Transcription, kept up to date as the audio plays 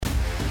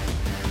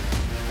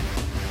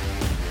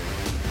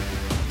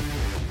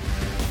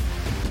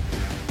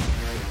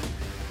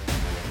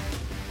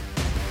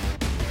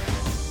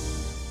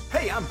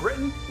I'm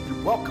Britton,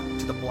 and welcome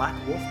to the Black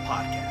Wolf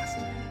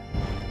Podcast.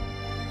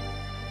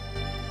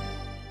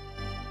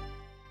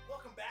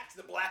 Welcome back to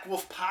the Black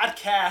Wolf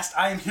Podcast.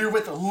 I am here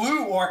with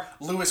Lou, or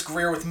Louis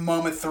Greer with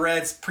Moment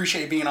Threads.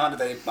 Appreciate you being on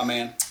today, my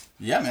man.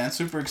 Yeah, man,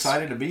 super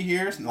excited to be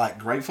here. Like,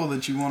 grateful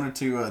that you wanted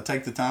to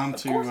take the time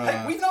to. Of course,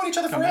 hey, we've known each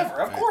other forever.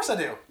 Of course I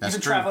do. That's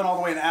You've been true. traveling all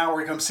the way an hour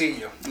to come see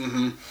you.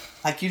 Mm-hmm.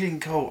 Like, you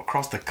didn't go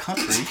across the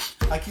country.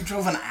 Like, you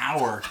drove an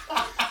hour.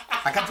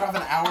 Like, I drive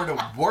an hour to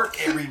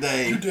work every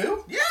day. You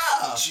do? Yeah.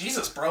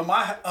 Jesus, bro.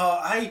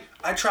 I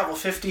travel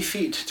 50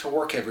 feet to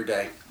work every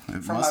day.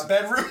 From my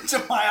bedroom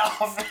to my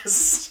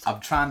office. I'm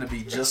trying to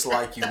be just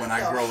like you when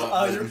I grow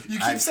up. You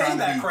keep saying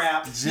that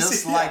crap.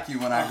 Just like you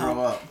when I grow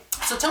up.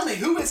 So tell me,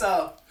 who is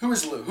Lou?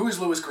 Who is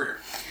Louis Greer?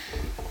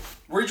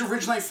 Where you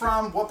originally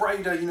from? What brought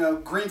you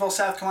to, Greenville,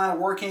 South Carolina,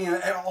 working,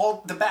 and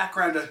all the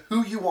background to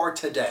who you are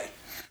today?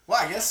 Well,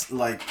 I guess,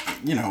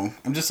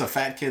 I'm just a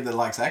fat kid that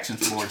likes action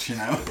sports,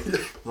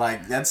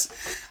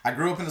 I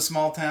grew up in a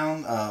small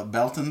town,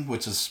 Belton,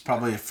 which is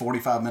probably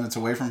 45 minutes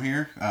away from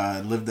here.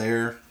 Lived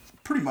there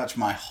pretty much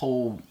my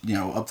whole,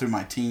 up through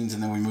my teens,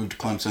 and then we moved to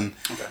Clemson,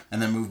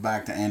 and then moved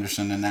back to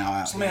Anderson, and now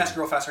out. So let me ask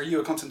you real fast, are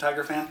you a Clemson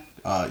Tiger fan?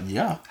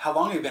 Yeah. How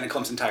long have you been a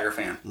Clemson Tiger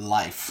fan?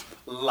 Life.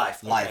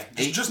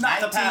 Okay. Just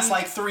not the past,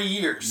 3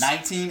 years.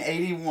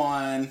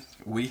 1981.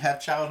 We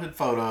have childhood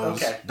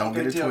photos. Okay. Don't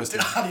get it twisted.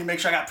 I need to make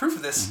sure I got proof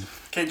of this.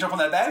 Can't jump on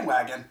that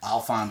bandwagon.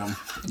 I'll find them.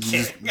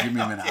 Just give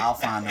me a minute. I'll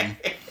find them.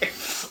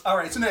 All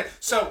right.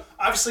 So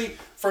obviously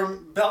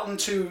from Belton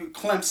to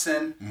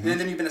Clemson, and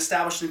then you've been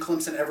established in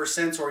Clemson ever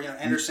since, or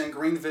Anderson,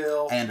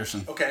 Greenville.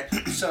 Anderson. Okay.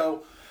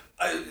 So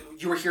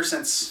you were here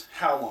since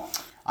how long?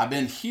 I've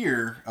been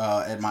here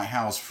at my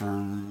house for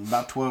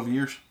about 12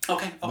 years.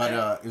 Okay.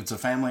 But it's a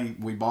family.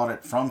 We bought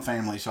it from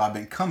family, so I've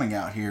been coming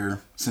out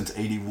here since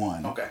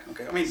 81. Okay.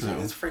 I mean, it's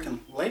a freaking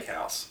lake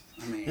house.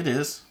 I mean, it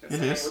is. It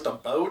is. With the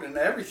boat and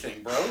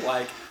everything, bro.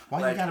 Why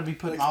you gotta be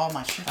putting all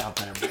my shit out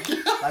there, bro?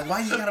 Why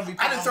you gotta be?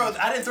 I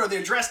didn't throw the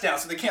address down,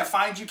 so they can't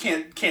find you.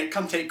 Can't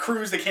come take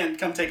cruise. They can't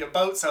come take a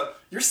boat. So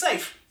you're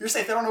safe. You're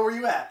safe. They don't know where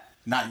you at.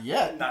 Not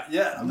yet.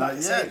 I'm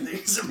not saying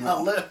things in my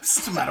lips.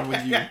 What's the matter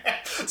with you?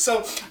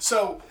 So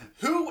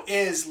who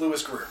is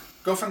Louis Greer?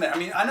 Go from there. I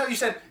mean, I know you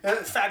said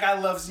fat guy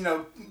loves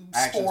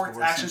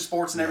action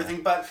sports and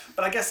everything, but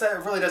I guess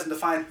that really doesn't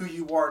define who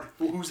you are.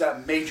 Who's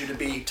that made you to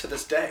be to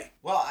this day?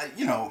 Well, I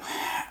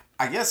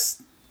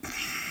guess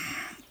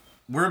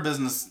we're a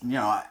business.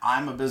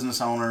 I'm a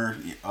business owner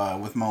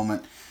with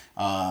Moment.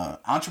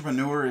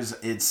 Entrepreneur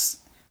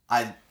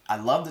I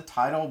love the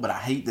title, but I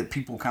hate that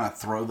people kind of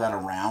throw that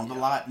around a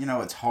lot.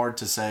 It's hard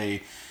to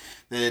say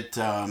that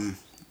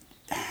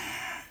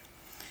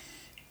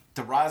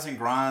the rise and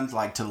grind,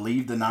 to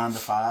leave the 9 to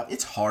 5,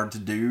 it's hard to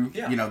do.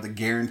 Yeah. The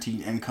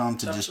guaranteed income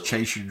to just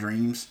chase your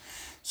dreams.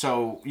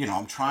 So,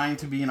 I'm trying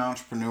to be an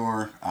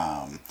entrepreneur,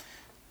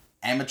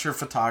 amateur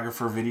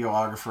photographer,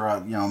 videographer.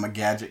 I'm a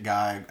gadget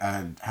guy.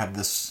 I have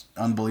this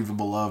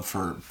unbelievable love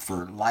for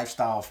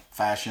lifestyle,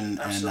 fashion,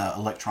 and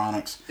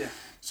electronics. Yeah.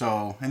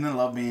 So, and then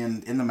love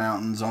being in the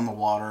mountains, on the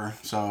water.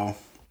 So,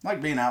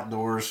 like being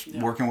outdoors,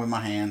 working with my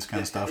hands, kind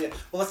of stuff. Yeah.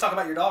 Well, let's talk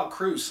about your dog,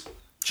 Cruz.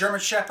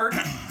 German Shepherd.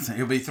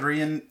 He'll be 3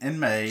 in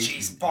May.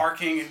 She's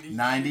barking and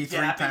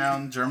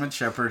 93-pound German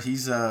Shepherd.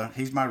 He's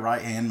my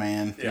right-hand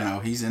man. Yeah.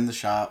 He's in the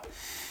shop.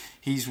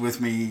 He's with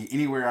me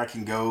anywhere I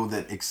can go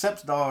that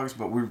accepts dogs,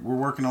 but we're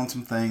working on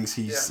some things.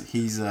 He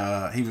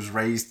was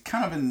raised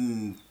kind of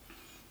in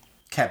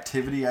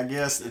captivity, I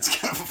guess. It's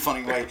kind of a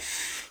funny way.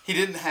 He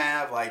didn't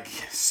have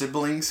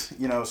siblings,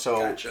 so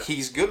Gotcha.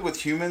 He's good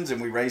with humans, and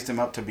we raised him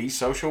up to be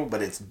social,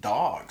 but it's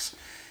dogs.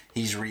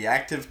 He's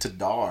reactive to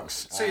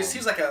dogs. So he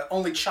seems like an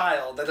only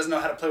child that doesn't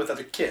know how to play with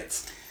other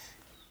kids.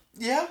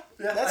 Yeah,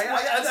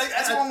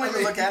 that's one way to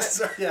look at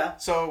it. Yeah.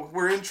 So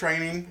we're in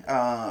training,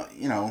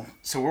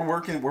 so we're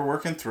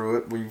working through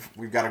it.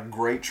 We've got a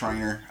great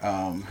trainer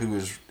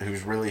who's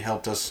really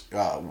helped us.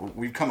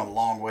 We've come a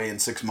long way in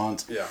 6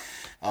 months. Yeah.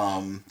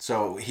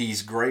 So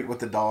he's great with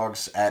the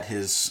dogs at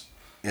his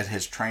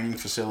training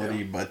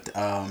facility, but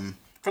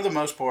for the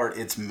most part,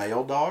 it's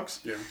male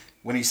dogs. Yeah.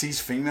 When he sees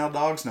female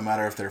dogs, no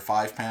matter if they're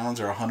 5 pounds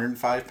or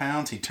 105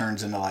 pounds, he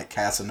turns into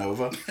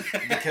Casanova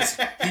because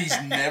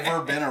he's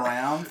never been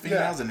around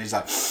females, and he's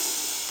like,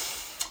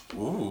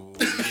 ooh,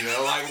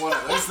 one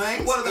of those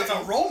things. What is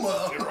the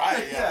aroma?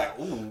 Right? Yeah.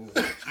 Ooh.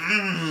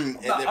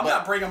 I'm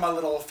not bringing my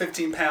little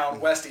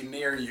 15-pound Westie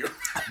near you.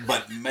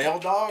 But male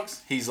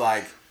dogs, he's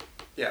like,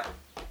 yeah.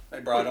 Hey,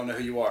 bro, I don't know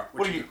who you are.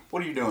 What are you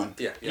doing?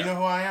 Yeah. You know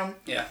who I am?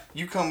 Yeah.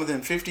 You come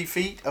within 50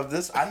 feet of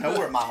this, I know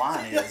where my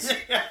line is.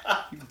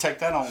 You can take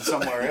that on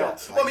somewhere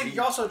else. Well,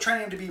 you also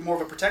train him to be more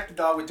of a protective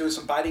dog with doing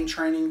some biting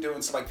training,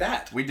 doing stuff like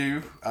that. We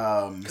do.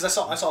 Because I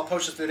saw a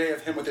post the other day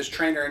of him with his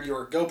trainer, and you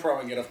were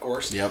GoProing it, of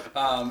course. Yep.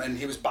 And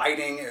he was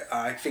biting,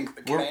 I think,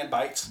 the command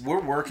bites.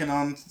 We're working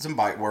on some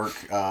bite work.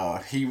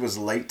 He was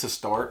late to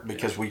start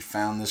because we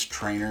found this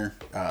trainer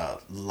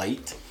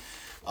late.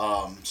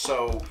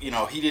 So,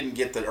 he didn't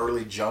get the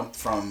early jump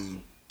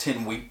from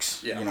 10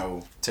 weeks,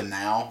 to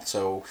now.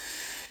 So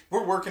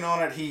we're working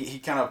on it. He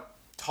kind of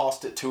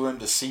tossed it to him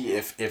to see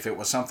if it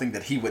was something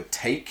that he would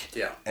take.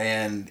 Yeah.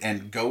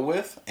 And go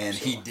with, and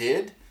he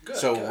did. Good,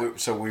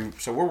 So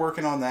we're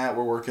working on that.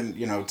 We're working,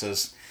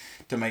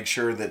 to make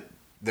sure that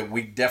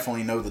we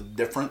definitely know the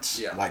difference.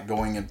 Yeah. Like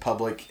going in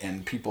public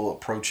and people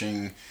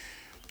approaching,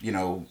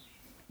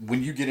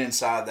 when you get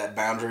inside that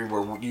boundary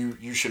where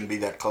you shouldn't be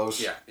that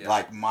close. Yeah.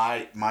 Like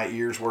my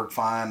ears work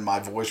fine, my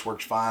voice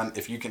works fine.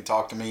 If you can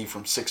talk to me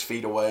from 6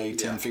 feet away,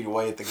 10 feet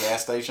away at the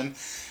gas station,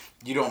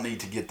 you don't need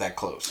to get that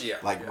close. Yeah.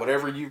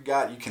 Whatever you've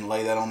got, you can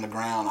lay that on the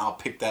ground. I'll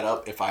pick that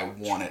up if I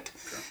want it.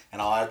 Okay.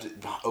 And I'll have to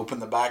open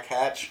the back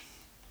hatch.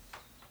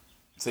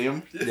 See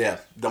them? Yeah.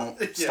 Don't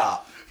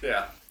stop.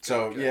 Yeah.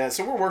 So,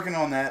 so we're working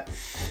on that.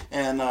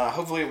 And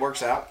hopefully it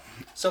works out.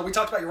 So we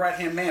talked about your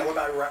right-hand man. What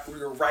about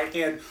your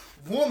right-hand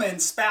woman,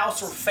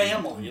 spouse, or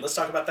family? Let's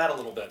talk about that a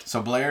little bit.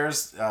 So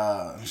Blair's,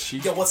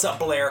 Yo, what's up,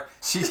 Blair?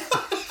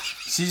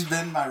 She's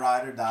been my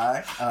ride or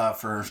die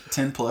for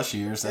 10 plus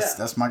years.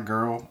 That's my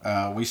girl.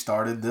 We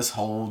started this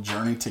whole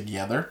journey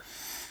together,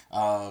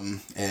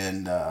 and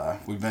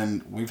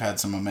we've had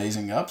some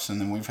amazing ups,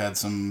 and then we've had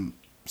some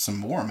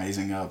more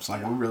amazing ups. We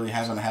really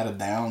haven't had a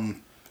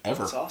down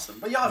ever. That's awesome.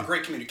 But y'all have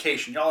great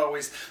communication. Y'all are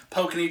always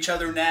poking each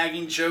other,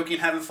 nagging, joking,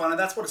 having fun, and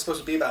that's what it's supposed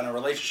to be about in a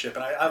relationship.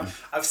 And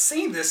I've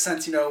seen this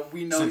since we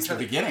know since each other.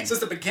 The beginning. Since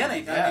the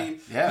beginning. Yeah. I mean,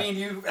 me and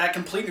you at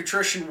Complete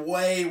Nutrition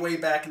way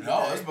back in the day.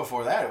 No, it was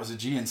before that. It was a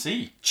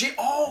GNC.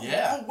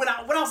 When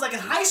I was in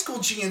high school,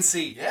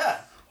 GNC.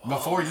 Yeah.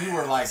 Before you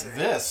were like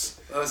this.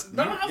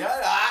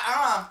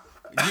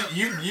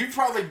 You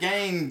probably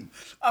gained.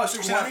 Oh, so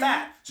you're saying I'm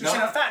fat. So you're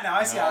saying I'm fat now.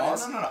 I see how it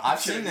is. No. I've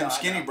seen them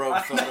skinny bro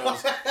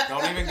photos.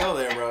 Don't even go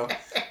there, bro.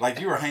 Like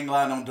you were hang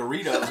gliding on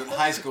Doritos in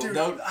high school. Dude,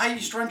 I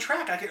used to run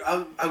track.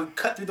 I would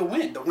cut through the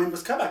wind. The wind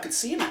was coming. I could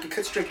see him. I could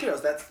cut straight through. I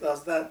was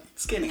that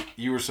skinny.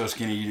 You were so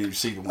skinny you didn't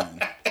see the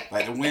wind.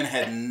 Like the wind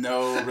had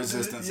no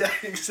resistance. Yeah,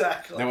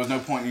 exactly. There was no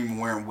point in even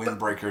wearing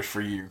windbreakers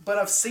for you. But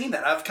I've seen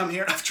that. I've come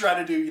here and I've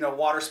tried to do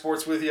water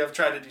sports with you. I've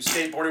tried to do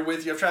skateboarding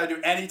with you. I've tried to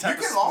do any type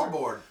of sport.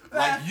 Longboard.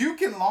 Like you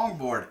can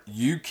longboard.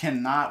 You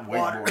cannot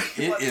wakeboard.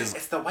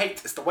 It's the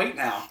weight. It's the weight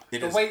now.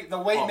 The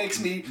weight makes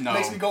me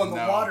go in the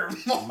water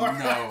more.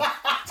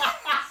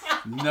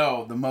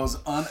 No, the most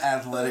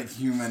unathletic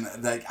human.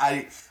 Like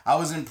I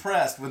was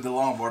impressed with the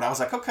longboard. I was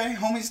like, okay,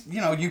 homies,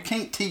 you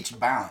can't teach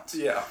balance.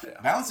 Yeah.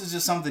 Balance is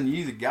just something you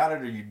either got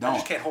it or you don't. You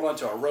just can't hold on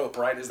to a rope,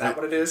 right? Is that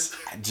what it is?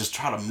 Just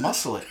try to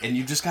muscle it, and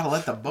you just gotta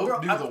let the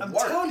boat do the work. I'm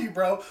telling you,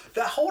 bro,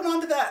 that holding on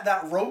to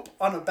that rope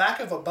on the back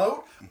of a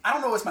boat, I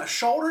don't know if it's my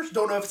shoulders,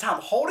 don't know if it's how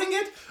I'm holding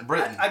it.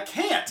 Britton, I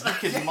can't.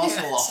 You can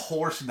muscle a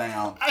horse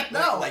down. I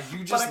know. Like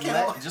you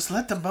just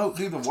let the boat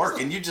do the work,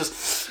 and you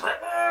just.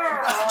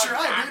 I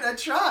tried, dude. I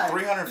tried.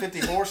 350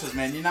 horses,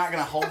 man. You're not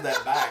gonna hold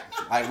that back.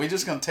 Like we're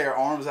just gonna tear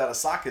arms out of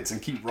sockets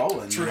and keep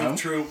rolling.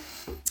 True.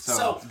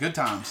 So good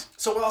times.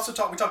 So we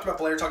talked about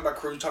Blair, talked about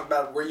Cruz, talked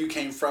about where you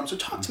came from. So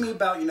talk to me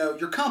about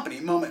your company,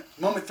 Moment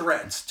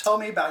Threads. Tell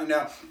me about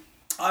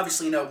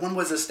obviously when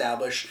was it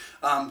established.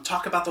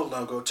 Talk about the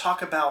logo.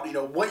 Talk about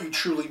what you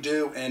truly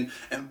do and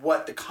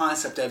what the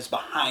concept is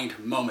behind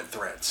Moment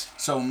Threads.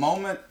 So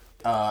Moment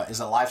is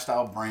a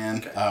lifestyle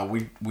brand.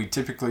 Okay. We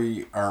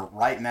typically are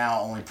right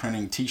now only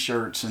printing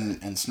T-shirts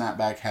and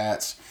snapback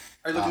hats.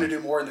 Are you looking to do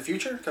more in the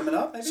future coming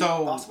up? Maybe,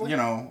 so possibly?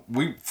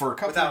 we for a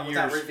couple of years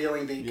without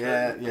revealing the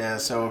yeah.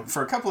 So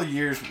for a couple of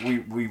years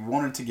we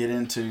wanted to get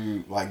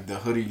into like the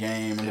hoodie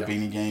game and the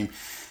beanie game.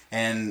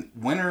 And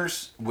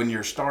winners, when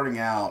you're starting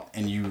out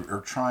and you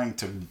are trying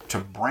to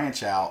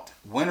branch out,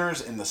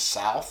 winners in the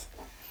South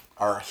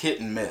are hit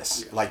and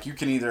miss. Yeah. Like you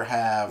can either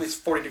have it's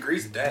 40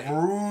 degrees a day,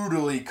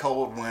 brutally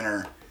cold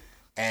winter,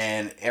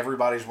 and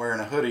everybody's wearing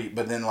a hoodie.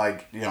 But then,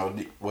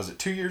 was it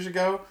 2 years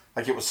ago?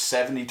 Like it was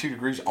 72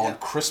 degrees on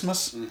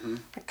Christmas. Mm-hmm.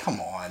 Like, come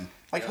on.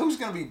 Like who's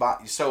gonna be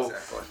buying? So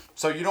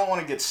you don't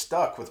want to get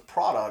stuck with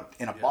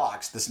product in a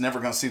box that's never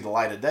gonna see the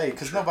light of day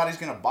because nobody's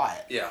gonna buy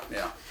it.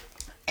 Yeah.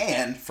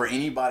 And for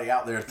anybody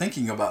out there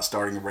thinking about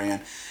starting a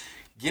brand,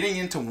 getting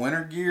into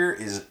winter gear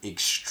is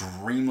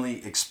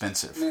extremely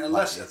expensive. I mean,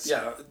 unless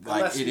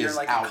you're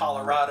in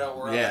Colorado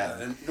or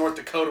in North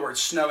Dakota where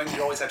it's snowing,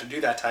 you always have to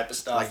do that type of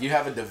stuff. Like you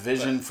have a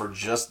division for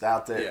just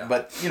out there. Yeah.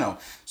 But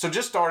so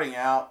just starting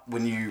out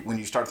when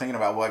you start thinking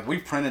about we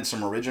printed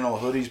some original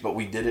hoodies, but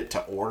we did it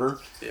to order.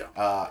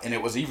 Yeah. And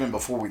it was even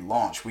before we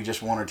launched. We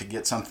just wanted to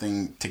get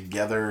something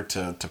together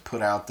to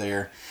put out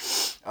there.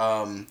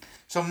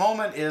 So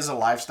Moment is a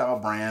lifestyle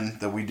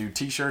brand that we do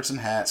T-shirts and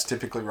hats,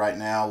 typically right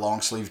now,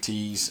 long sleeve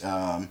tees.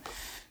 You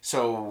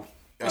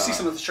see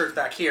some of the shirts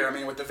back here. I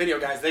mean, with the video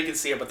guys, they can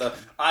see it, but the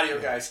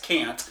audio guys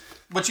can't.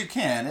 But you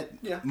can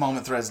at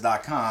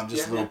momentthreads.com.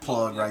 Just a little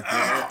plug right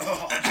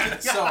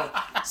there.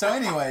 So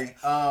anyway,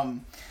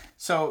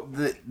 so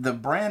the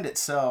brand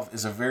itself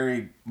is a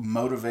very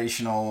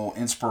motivational,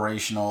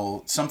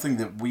 inspirational, something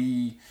that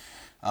we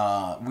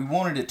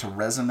wanted it to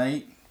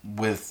resonate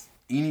with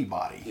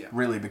anybody,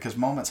 really, because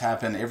moments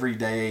happen every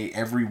day,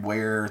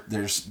 everywhere.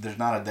 There's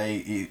not a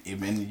day. I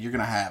mean, you're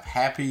gonna have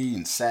happy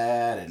and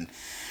sad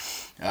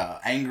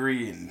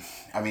angry, and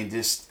I mean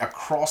just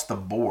across the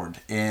board.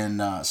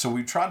 And so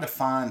we tried to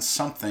find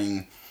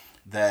something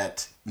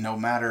that no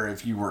matter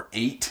if you were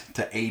 8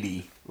 to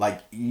 80,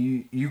 like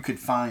you could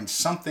find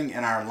something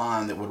in our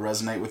line that would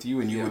resonate with you,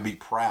 and you would be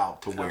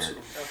proud to wear it.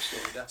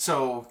 Absolutely.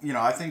 So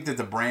I think that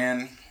the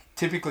brand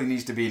typically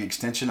needs to be an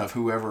extension of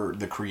whoever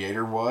the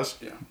creator was.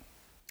 Yeah.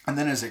 And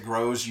then as it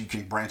grows, you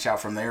can branch out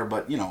from there.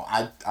 But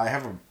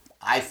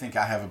I think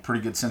I have a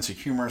pretty good sense of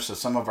humor. So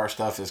some of our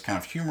stuff is kind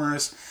of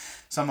humorous.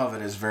 Some of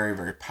it is very,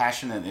 very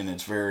passionate, and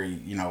it's very,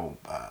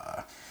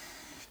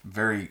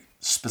 very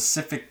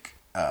specific,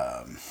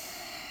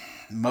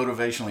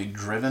 motivationally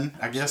driven,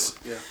 I guess.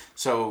 Yeah.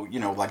 So,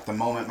 like the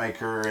Moment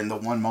Maker and the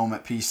One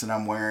Moment piece that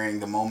I'm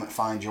wearing, the Moment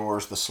Find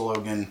Yours, the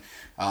slogan,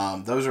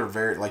 those are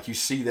very, like, you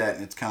see that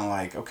and it's kind of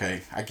like,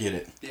 okay, I get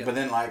it. Yeah. But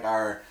then like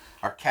our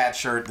cat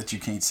shirt that you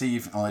can't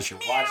see unless you're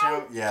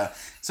watching. Yeah.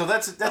 So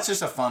that's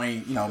just a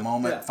funny,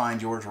 moment,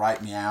 find yours,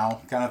 right, meow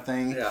kind of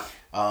thing. Yeah.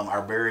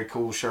 Our Very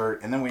Cool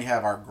shirt. And then we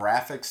have our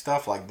graphic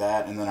stuff like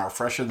that. And then our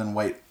Fresher Than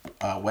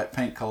Wet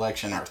paint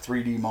collection, our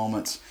 3D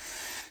moments.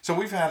 So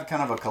we've had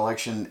kind of a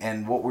collection,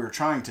 and what we're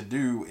trying to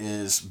do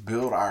is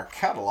build our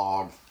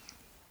catalog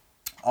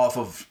off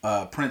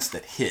of prints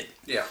that hit.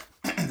 Yeah.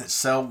 That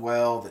sell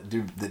well, that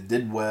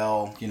did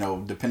well,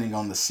 depending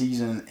on the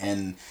season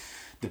and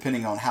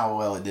depending on how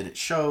well it did at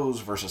shows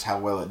versus how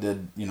well it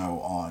did,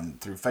 on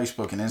through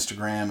Facebook and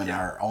Instagram and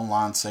our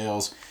online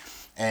sales.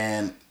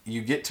 And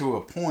you get to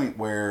a point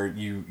where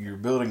you're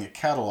building a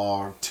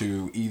catalog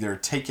to either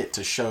take it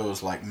to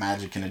shows like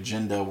Magic and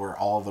Agenda, where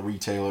all the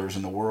retailers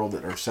in the world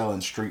that are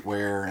selling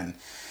streetwear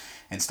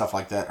and stuff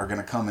like that are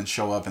going to come and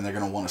show up, and they're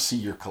going to want to see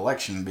your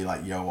collection and be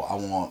like, yo, I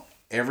want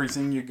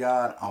everything you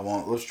got.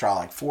 Let's try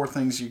like 4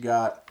 things you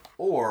got.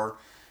 Or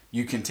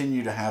you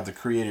continue to have the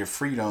creative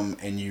freedom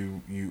and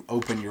you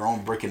open your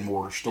own brick and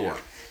mortar store. Yeah.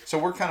 So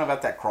we're kind of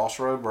at that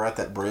crossroad. We're at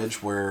that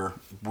bridge where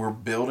we're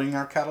building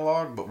our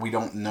catalog, but we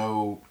don't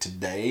know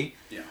today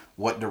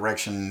what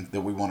direction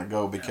that we want to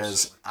go,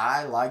 because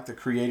I like the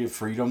creative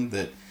freedom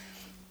that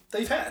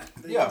they've had.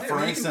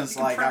 For instance,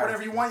 you can print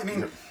whatever you want. I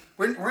mean,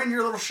 we're in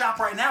your little shop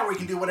right now where you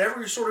can do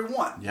whatever you sort of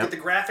want. Yep. Get the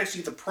graphics,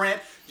 you get the print,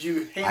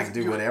 I can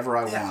do whatever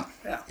I want.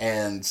 Yeah.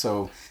 And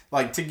so,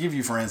 like, to give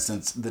you, for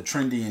instance, the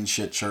Trendy and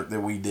Shit shirt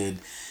that we did,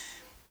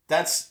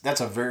 that's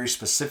a very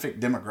specific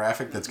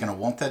demographic that's going to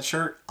want that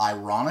shirt.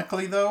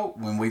 Ironically, though,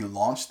 when we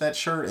launched that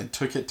shirt and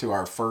took it to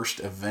our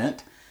first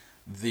event,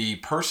 the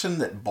person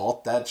that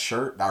bought that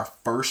shirt, our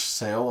first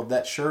sale of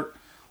that shirt,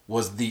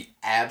 was the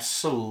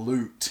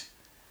absolute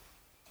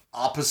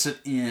opposite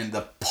end,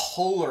 the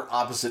polar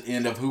opposite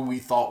end of who we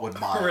thought would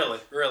buy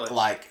it. Really.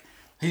 Like,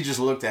 he just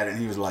looked at it and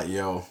he was like,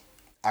 yo,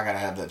 I gotta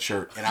have that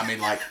shirt. And I mean,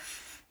 like,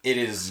 it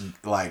is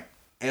like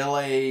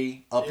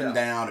LA up and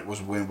down. It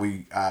was when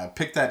we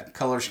picked that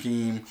color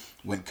scheme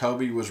when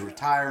Kobe was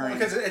retiring.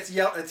 Because it's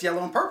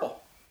yellow and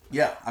purple.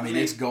 Yeah, I mean,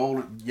 it's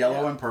gold,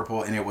 yellow, and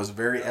purple, and it was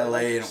very LA,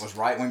 and it was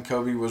right when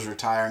Kobe was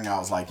retiring. I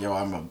was like,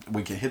 yo,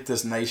 we can hit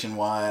this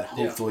nationwide,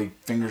 hopefully,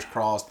 fingers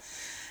crossed.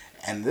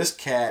 And this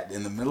cat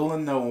in the middle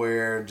of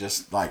nowhere,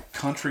 just like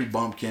country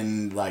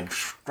bumpkin, like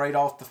straight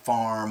off the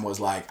farm, was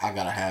like, I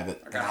gotta have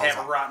it. I gotta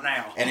have it right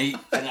now. And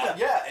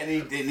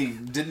he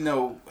didn't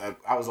know.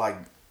 I was like,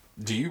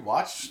 do you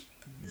watch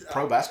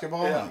pro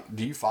basketball? Yeah. Like,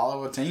 do you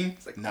follow a team?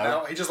 Like,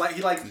 no. He just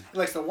he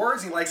likes the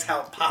words. He likes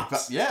how it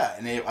pops. Yeah,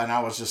 and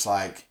I was just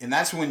like, and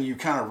that's when you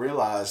kind of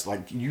realize,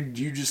 like, you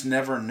just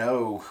never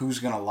know who's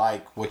gonna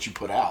like what you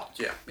put out.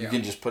 Yeah. You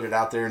can just put it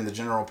out there in the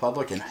general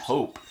public and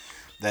hope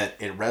that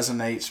it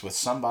resonates with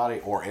somebody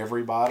or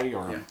everybody,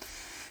 or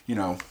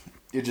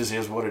it just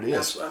is what it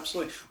is.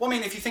 Absolutely. Well, I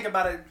mean, if you think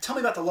about it, tell me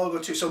about the logo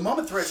too. So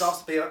Moment Thread is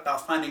also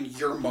about finding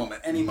your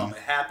moment, any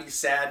moment, happy,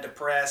 sad,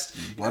 depressed,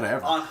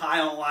 whatever, on high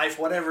on life,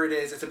 whatever it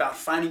is. It's about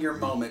finding your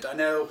moment. I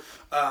know.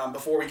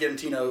 Before we get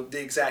into the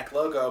exact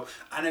logo,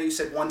 I know you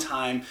said one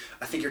time,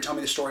 I think you're telling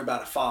me the story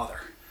about a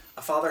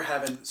father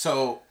having.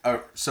 So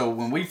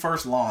when we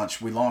first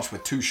launched, we launched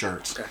with 2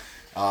 shirts. Okay.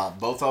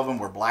 Both of them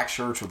were black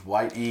shirts with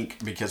white ink,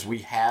 because we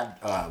had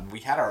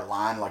our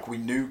line, like, we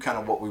knew kind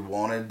of what we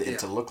wanted it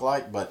to look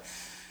like, but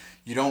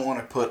you don't want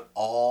to put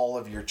all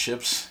of your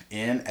chips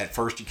in at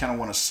first. You kind of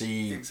want to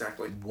see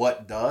exactly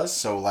what does.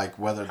 So like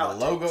whether the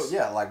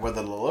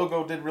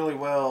logo did really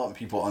well and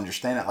people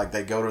understand it, like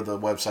they go to the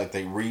website,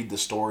 they read the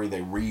story,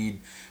 they read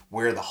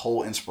where the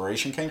whole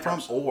inspiration came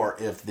from, or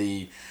if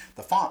the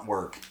font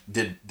work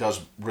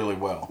does really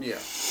well. Yeah.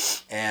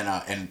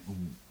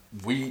 And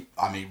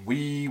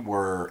we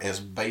were as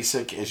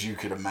basic as you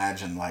could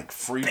imagine, like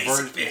free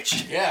version.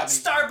 Bitch. Yeah.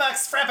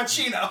 Starbucks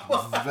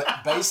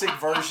Frappuccino. Basic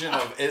version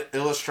of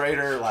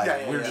Illustrator.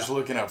 Like we're just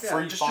looking at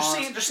free fonts.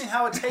 Just seeing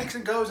how it takes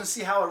and goes and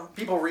see how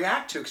people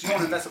react to it. Because you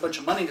don't invest a bunch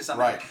of money into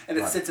something and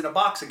it sits in a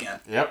box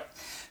again. Yep.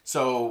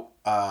 So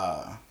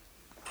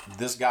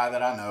this guy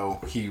that I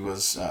know, he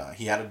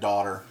had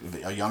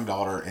a young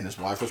daughter, and his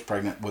wife was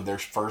pregnant with their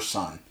first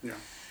son. Yeah.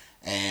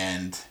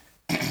 And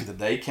the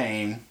day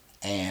came,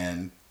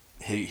 and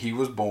he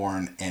was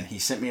born, and he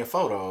sent me a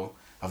photo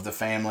of the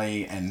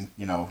family, and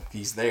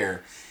he's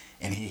there,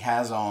 and he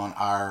has on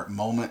our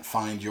Moment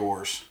Find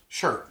Yours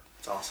shirt.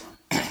 It's awesome.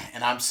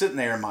 And I'm sitting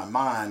there in my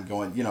mind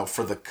going,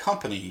 for the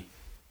company,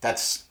 that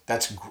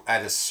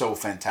is so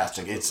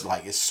fantastic.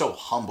 Absolutely. It's so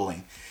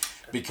humbling,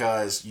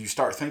 because you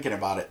start thinking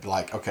about it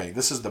like, okay,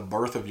 this is the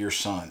birth of your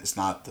son. It's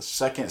not the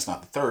second, it's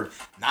not the third.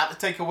 Not to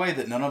take away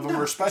that none of them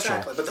are special.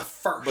 Exactly, but the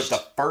first. But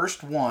the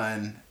first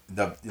one,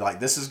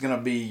 this is gonna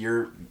be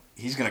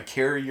he's gonna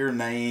carry your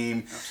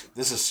name. Absolutely.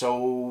 This is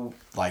so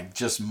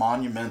just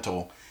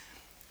monumental.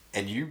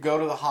 And you go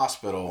to the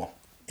hospital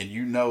and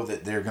you know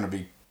that they're gonna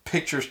be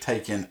pictures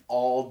taken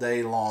all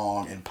day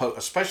long, and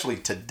especially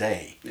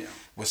today,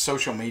 with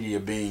social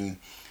media being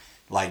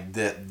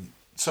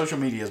social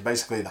media is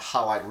basically the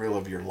highlight reel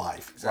of your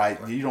life.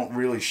 Exactly. Right? You don't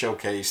really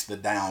showcase the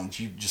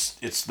downs.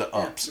 It's the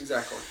ups. Yeah,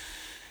 exactly.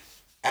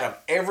 Out of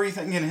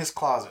everything in his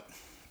closet,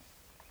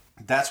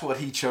 that's what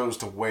he chose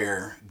to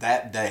wear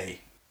that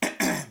day.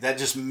 That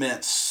just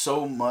meant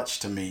so much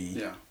to me.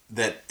 Yeah.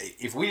 That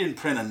if we didn't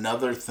print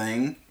another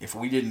thing, if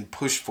we didn't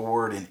push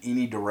forward in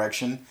any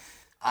direction,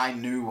 I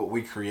knew what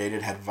we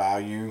created had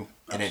value.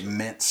 Absolutely. And it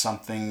meant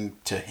something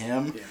to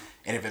him. Yeah.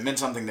 And if it meant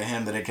something to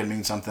him, then it can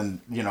mean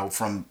something,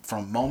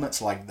 from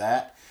moments like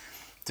that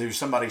to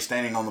somebody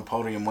standing on the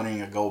podium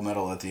winning a gold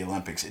medal at the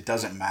Olympics. It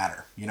doesn't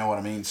matter. You know what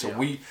I mean? So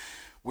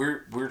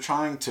we're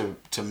trying to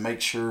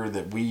make sure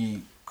that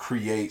we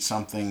create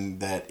something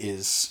that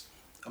is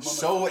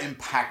so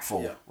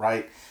impactful,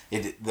 right?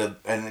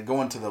 And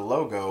going to the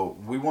logo,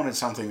 we wanted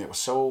something that was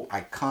so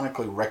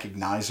iconically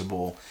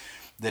recognizable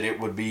that it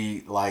would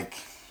be like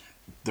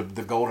the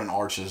Golden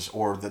Arches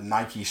or the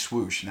Nike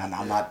swoosh.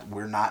 Now,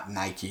 we're not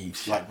Nike.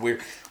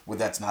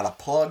 That's not a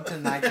plug to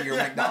Nike or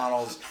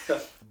McDonald's,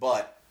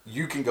 but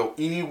you can go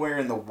anywhere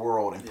in the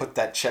world and put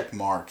that check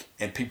mark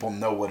and people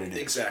know what it is.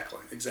 Exactly.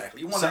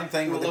 You want same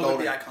thing with the Golden.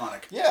 To be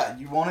iconic. Yeah,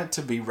 you want it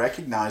to be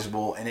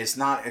recognizable, and it's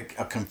not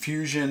a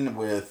confusion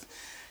with,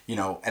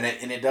 and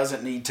it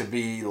doesn't need to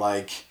be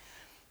like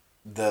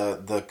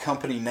the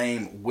company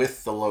name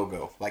with the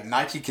logo. Like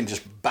Nike can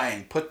just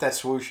bang put that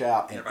swoosh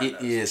out, and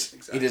it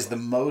is the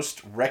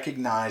most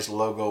recognized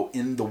logo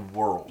in the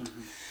world.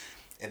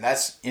 Mm-hmm. And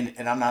that's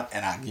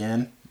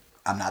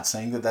I'm not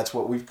saying that that's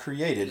what we've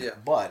created,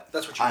 but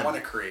that's what you want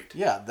to create.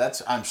 Yeah,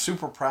 I'm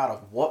super proud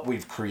of what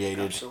we've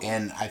created. Absolutely.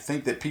 And I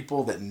think that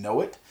people that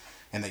know it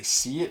and they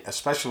see it,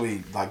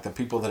 especially like the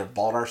people that have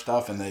bought our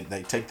stuff and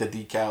they take the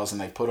decals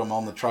and they put them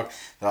on the truck,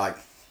 they're like,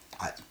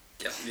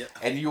 Yeah.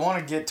 And you want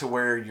to get to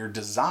where your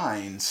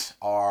designs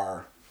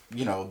are,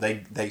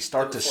 they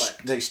start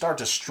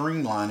to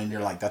streamline, and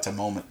you're like, that's a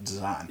Moment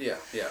design. Yeah.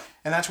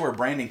 And that's where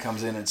branding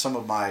comes in. And some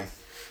of my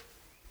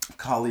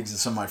colleagues and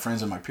some of my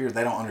friends and my peers,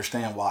 they don't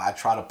understand why I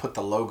try to put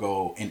the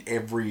logo in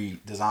every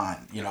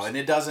design, and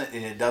it doesn't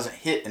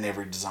hit in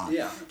every design.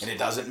 Yeah. And it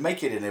doesn't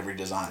make it in every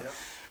design. Yep.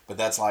 But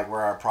that's like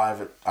where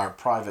our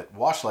private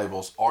wash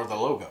labels are the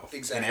logo.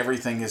 Exactly. And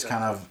everything is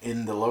kind of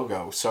in the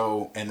logo.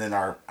 So, and then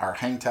our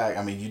hang tag,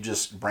 you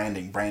just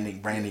branding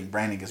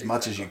as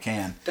much as you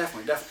can.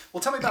 Definitely.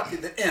 Well, tell me about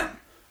the M.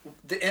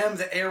 The M,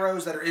 the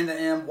arrows that are in the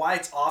M, why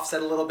it's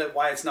offset a little bit,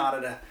 why it's not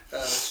at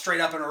a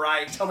straight up and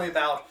right. Tell me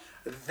about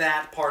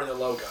that part of the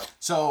logo.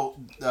 So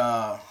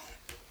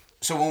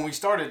when we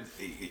started,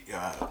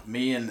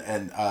 me and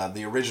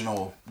the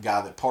original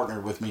guy that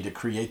partnered with me to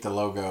create the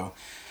logo,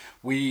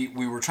 we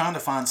were trying to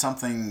find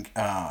something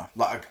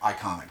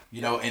iconic,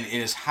 and it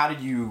is, how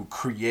do you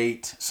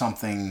create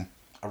something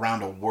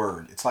around a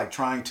word? It's like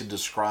trying to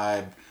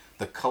describe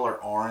the color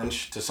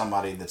orange to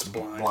somebody that's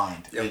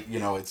blind. Yep.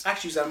 It's I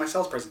actually use that in my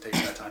sales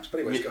presentation at times.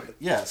 But anyways, go ahead.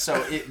 Yeah.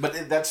 So,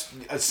 that's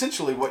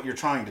essentially what you're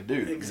trying to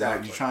do.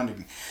 Exactly. You're trying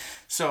to.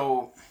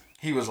 So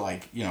he was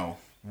like,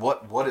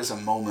 what is a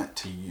moment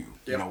to you?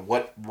 Yep.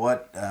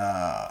 What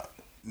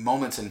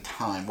moments in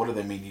time? What do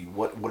they mean to you?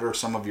 What are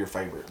some of your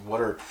favorite?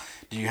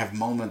 Do you have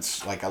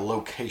moments like a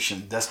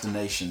location,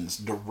 destinations,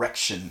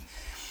 direction?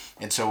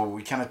 And so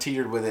we kind of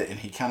teetered with it, and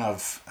he kind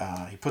of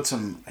he put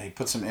some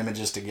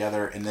images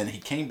together, and then he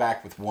came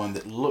back with one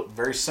that looked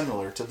very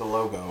similar to the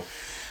logo,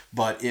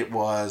 but it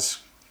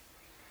was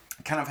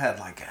kind of had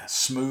like a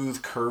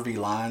smooth, curvy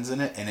lines in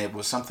it, and it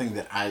was something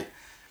that I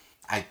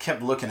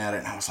kept looking at it,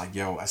 and I was like,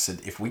 I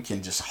said, if we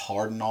can just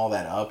harden all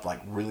that up,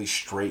 like really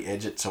straight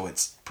edge it so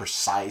it's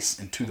precise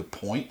and to the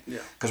point. Yeah.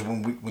 Because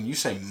when you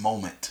say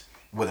moment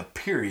with a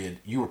period,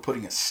 you were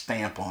putting a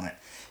stamp on it.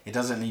 It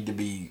doesn't need to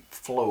be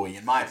flowy,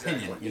 in my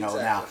opinion.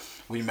 Now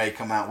we may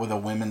come out with a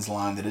women's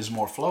line that is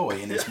more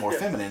flowy and it's more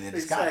feminine and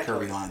it's got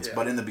curvy lines. Yeah.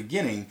 But in the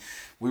beginning,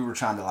 we were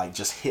trying to like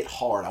just hit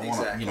hard. I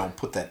want to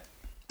put that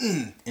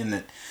in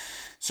it.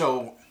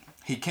 So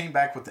he came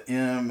back with the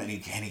M, and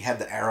he had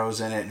the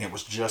arrows in it, and it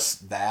was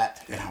just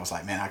that. And I was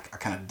like, man, I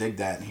kind of dig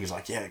that. And he was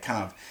like, yeah, it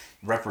kind of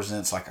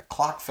represents like a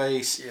clock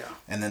face. Yeah.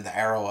 And then the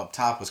arrow up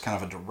top was kind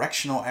of a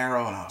directional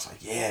arrow. And I was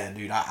like, yeah,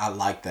 dude, I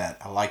like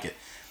that. I like it.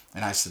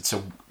 And I said,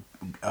 so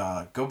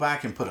go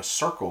back and put a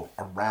circle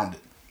around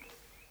it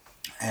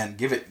and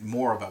give it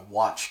more of a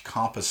watch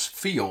compass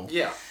feel.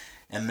 Yeah.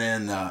 And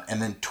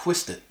then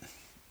twist it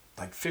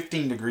like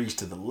 15 degrees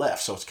to the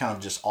left, so it's kind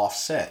of just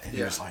offset. And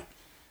he was like,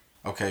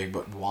 Okay,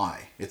 but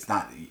why? It's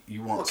not you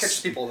want. Well, it catches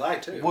people's eye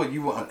too. Well,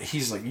 you want.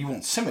 He's like, you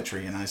want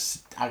symmetry, and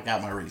I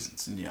got my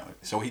reasons, and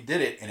so he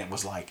did it, and it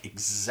was like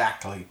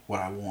exactly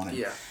what I wanted.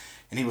 Yeah.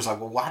 And he was like,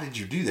 well, why did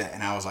you do that?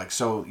 And I was like,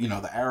 so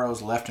the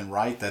arrows left and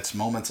right, that's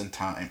moments in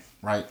time,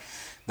 right?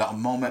 The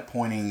moment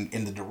pointing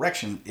in the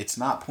direction, it's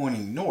not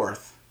pointing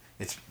north.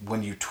 It's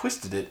when you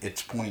twisted it,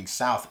 it's pointing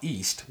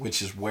southeast,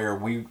 which is where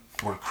we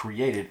were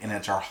created, and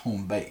it's our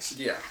home base.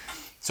 Yeah.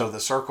 So the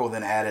circle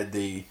then added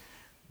the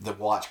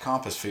watch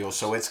compass field,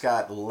 so it's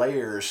got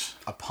layers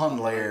upon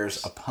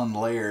layers upon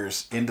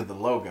layers into the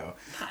logo,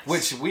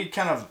 which we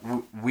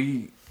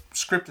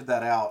scripted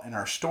that out in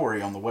our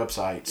story on the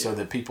website so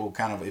that people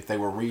kind of, if they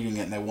were reading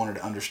it and they wanted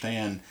to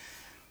understand,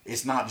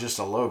 it's not just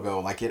a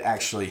logo, like it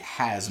actually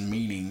has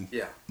meaning,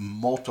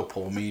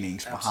 multiple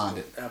meanings behind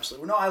it.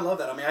 Absolutely. No, I love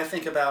that. I mean, I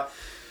think about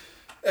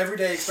every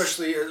day,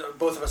 especially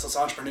both of us as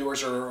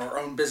entrepreneurs or our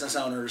own business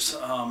owners,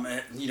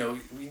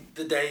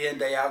 the day in,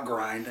 day out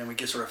grind, and we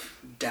get sort of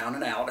down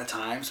and out at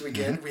times. We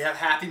have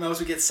happy moments,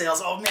 we get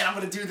sales. Oh man, I'm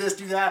going to do this,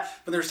 do that.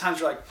 But there's times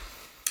you're like,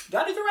 did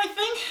I do the right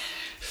thing?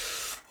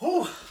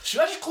 Oh,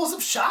 should I just close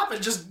up shop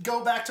and just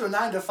go back to a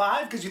 9 to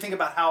 5? Because you think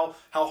about how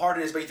hard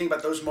it is, but you think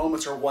about those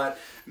moments are what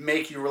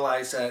make you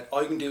realize that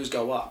all you can do is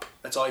go up.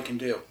 That's all you can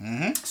do.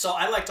 Mm-hmm. So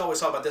I like to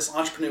always talk about this,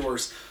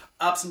 entrepreneurs,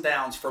 ups and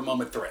downs for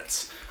moment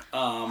threads.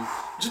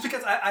 Just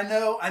because I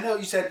know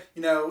you said,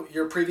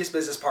 your previous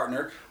business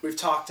partner, we've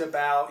talked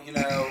about,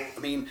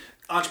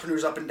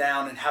 entrepreneurs up and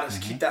down and how to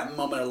keep that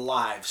moment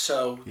alive.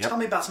 So tell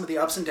me about some of the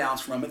ups and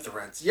downs from moment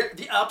threads. Yeah,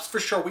 the ups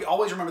for sure. We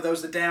always remember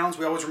those. The downs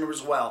we always remember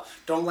as well.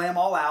 Don't lay them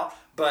all out,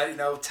 but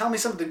tell me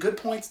some of the good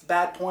points, the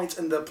bad points,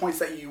 and the points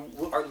that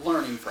you are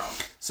learning from.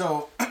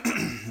 So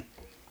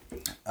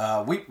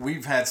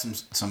we've had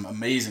some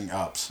amazing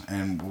ups,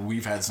 and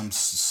we've had some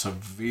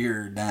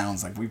severe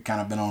downs. Like we've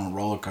kind of been on a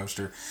roller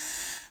coaster.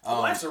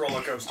 Life's a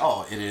roller coaster.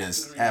 Oh, it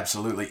is.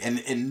 Absolutely.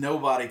 And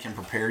nobody can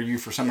prepare you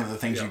for some of the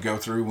things you go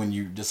through when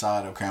you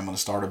decide, okay, I'm going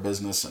to start a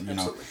business.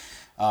 Absolutely.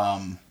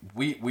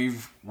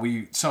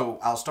 So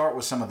I'll start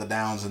with some of the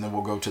downs, and then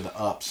we'll go to the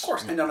ups. Of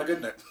course, end on a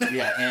good note.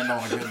 And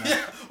on a good note.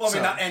 Well,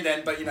 not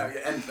end, but end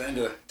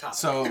the top.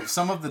 So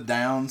some of the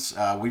downs,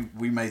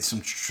 we made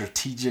some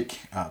strategic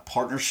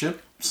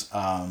partnerships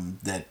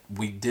that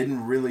we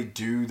didn't really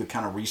do the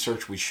kind of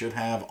research we should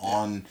have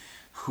on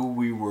who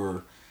we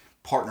were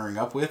partnering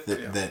up with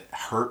that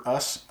hurt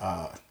us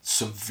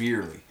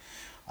severely,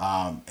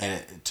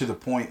 and to the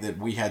point that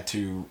we had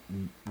to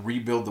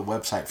rebuild the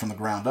website from the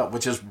ground up,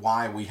 which is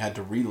why we had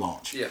to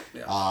relaunch.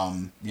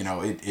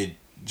 It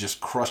just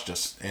crushed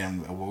us,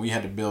 and we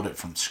had to build it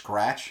from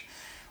scratch.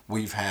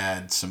 We've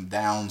had some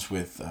downs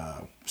with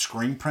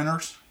screen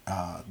printers.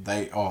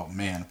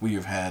 We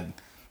have had,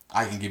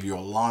 I can give you a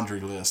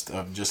laundry list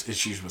of just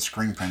issues with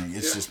screen printing.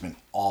 It's just been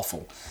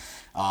awful.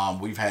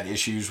 We've had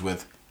issues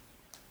with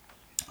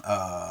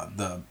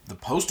the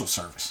postal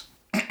service.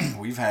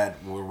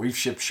 We've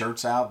shipped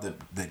shirts out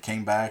that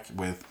came back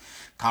with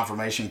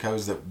confirmation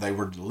codes that they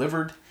were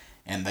delivered,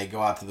 and they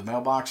go out to the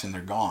mailbox and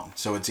they're gone.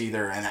 So it's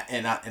either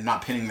and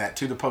not pinning that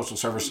to the postal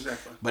service,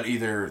 but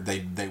either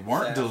they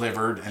weren't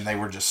delivered and they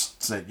were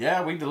just said,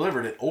 yeah, we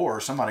delivered it, or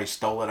somebody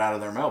stole it out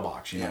of their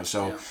mailbox.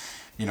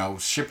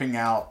 Shipping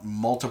out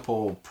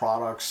multiple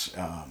products,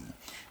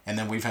 and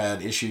then we've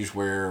had issues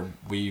where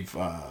we've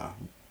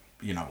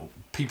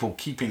people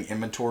keeping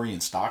inventory in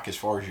stock as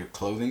far as your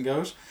clothing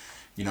goes.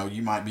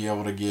 You might be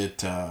able to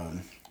get,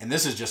 and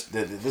this is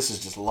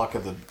just luck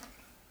of the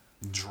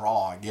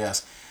draw, I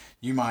guess.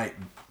 You might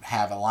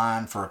have a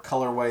line for a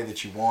colorway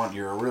that you want.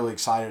 You're really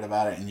excited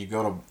about it, and you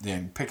go to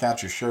pick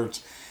out your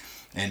shirts,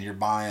 and you're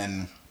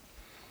buying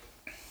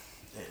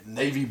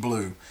navy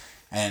blue,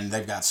 and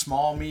they've got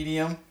small,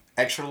 medium,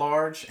 extra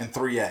large, and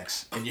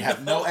 3X, and you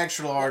have no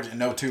extra large and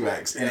no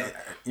 2X, and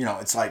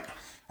it's like,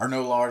 or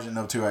no large and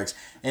no 2X,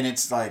 and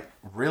it's like,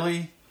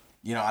 really?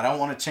 I don't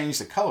want to change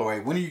the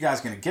colorway. When are you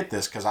guys going to get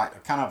this? Because I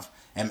kind of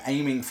am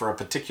aiming for a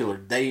particular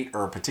date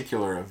or a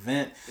particular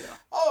event. Yeah.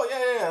 Oh,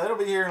 yeah, it'll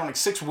be here in like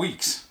 6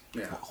 weeks.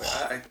 Yeah.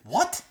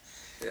 What?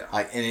 Yeah.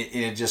 And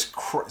it just,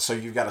 so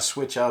you've got to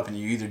switch up, and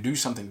you either do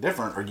something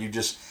different or you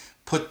just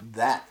put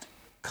that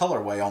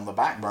colorway on the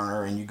back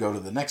burner and you go to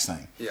the next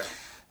thing. Yeah.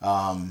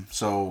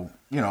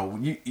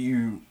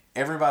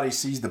 Everybody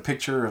sees the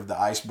picture of the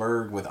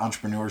iceberg with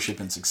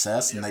entrepreneurship and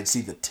success, and they see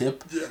the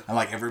tip, and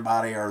like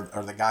everybody or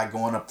the guy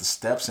going up the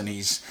steps and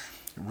he's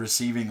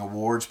receiving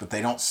awards, but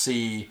they don't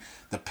see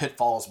the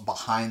pitfalls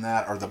behind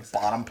that or the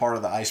bottom part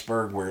of the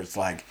iceberg where it's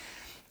like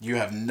you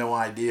have no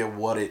idea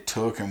what it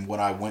took and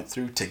what I went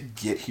through to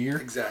get here.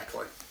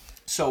 Exactly.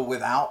 So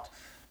without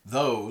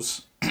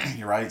those,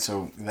 you're right.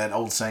 So that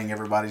old saying,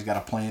 everybody's got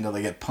a plan till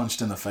they get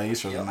punched in the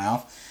face or the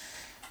mouth.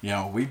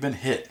 We've been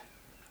hit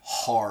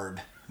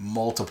hard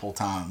multiple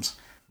times,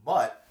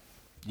 but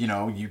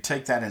you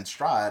take that in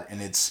stride, and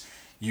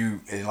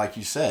and like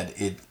you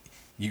said,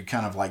 you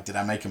kind of like, did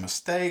I make a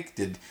mistake?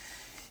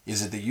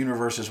 Is it the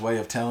universe's way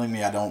of telling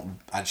me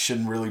I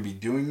shouldn't really be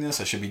doing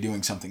this, I should be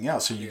doing something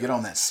else? So you get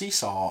on that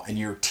seesaw and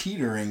you're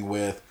teetering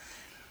with,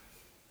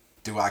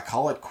 do I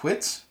call it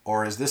quits,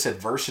 or is this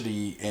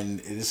adversity, and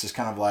this is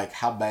kind of like,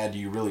 how bad do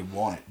you really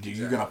want it?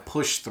 You going to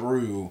push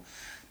through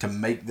to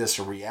make this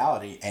a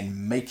reality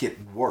and make it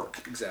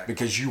work? Exactly.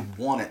 Because you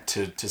want it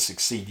to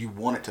succeed. You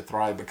want it to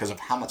thrive because of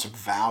how much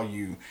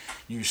value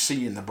you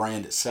see in the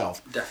brand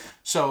itself. Definitely.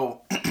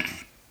 So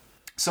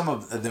some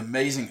of the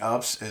amazing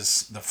ups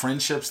is the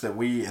friendships that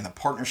we and the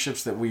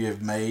partnerships that we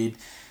have made.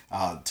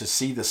 To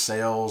see the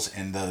sales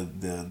and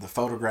the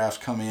photographs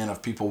come in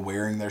of people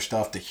wearing their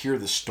stuff, to hear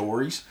the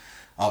stories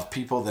of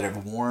people that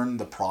have worn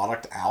the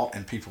product out,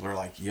 and people are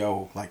like,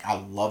 yo, like, I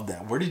love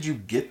that. Where did you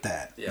get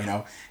that? Yeah. You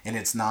know, and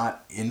it's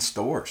not in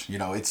stores, you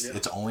know,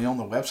 it's only on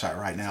the website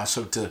right now.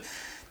 So to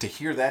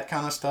hear that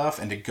kind of stuff,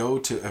 and to go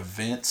to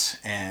events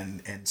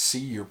and see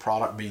your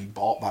product being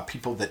bought by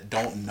people that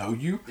don't know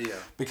you. Yeah.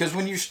 Because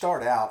when you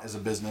start out as a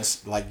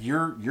business, like,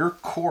 your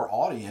core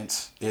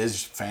audience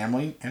is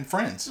family and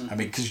friends. I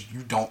mean, because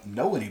you don't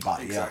know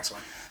anybody else.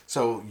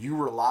 So you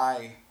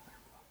rely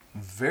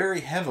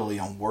very heavily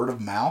on word of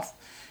mouth.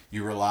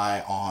 You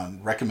rely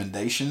on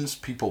recommendations,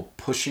 people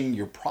pushing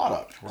your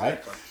product, right?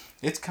 Exactly.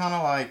 It's kind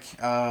of like,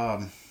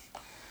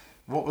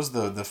 what was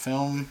the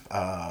film?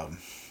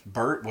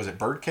 Was it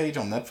Birdcage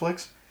on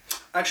Netflix?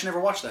 I actually never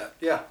watched that.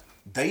 Yeah.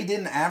 They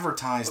didn't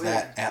advertise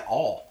that at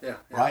all. Yeah.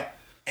 Right?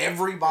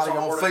 Everybody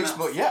on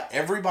Facebook, mouth.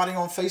 everybody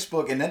on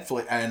Facebook and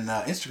Netflix and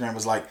Instagram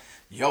was like,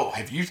 yo,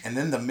 have you? And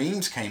then the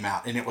memes came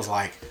out, and it was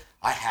like,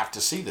 I have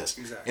to see this.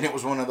 Exactly. And it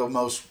was one of the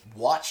most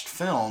watched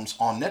films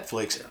on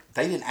Netflix. Yeah.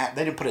 They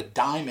didn't put a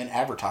dime in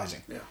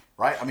advertising. Yeah.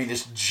 Right? I mean,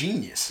 it's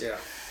genius. Yeah.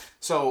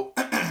 So,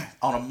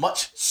 on a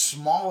much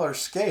smaller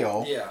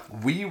scale, Yeah.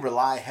 we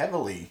rely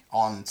heavily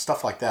on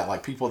stuff like that,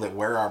 like people that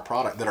wear our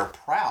product, that are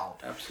proud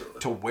Absolutely.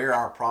 to wear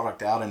our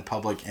product out in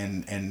public,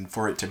 and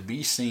for it to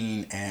be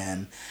seen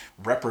and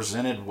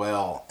represented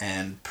well,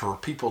 and for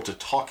people to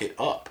talk it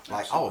up.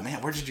 Like, oh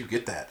man, where did you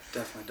get that?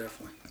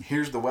 Definitely.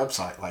 Here's the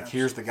website. Like,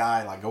 here's the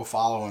guy. Like, go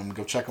follow him.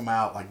 Go check them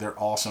out. Like,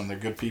 they're awesome. They're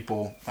good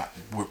people.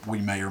 We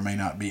may or may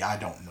not be. I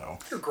don't know.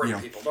 You're great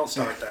people. Don't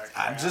start that.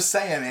 I'm just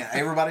saying, man.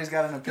 Everybody's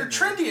got an opinion.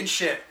 You're trendy and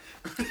shit.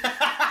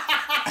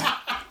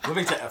 Let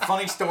me tell you a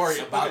funny story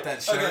about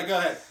that shirt. Okay, go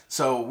ahead.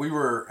 So we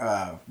were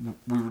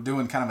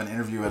doing kind of an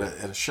interview at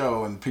a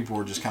show, and people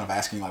were just kind of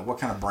asking, like, what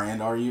kind of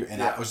brand are you?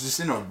 And I was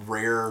just in a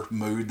rare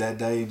mood that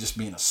day, just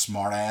being a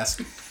smart ass.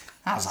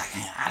 I was like,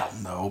 man, I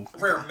don't know.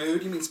 Rare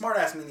mood? You mean smart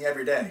ass mean the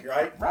everyday,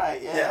 right?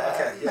 Right, yeah.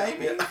 Okay,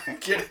 maybe.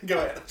 Yeah. Go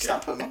ahead. Okay.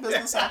 Stop putting my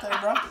business out there,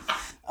 bro.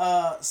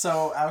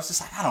 So I was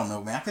just like, I don't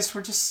know, man. I guess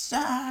we're just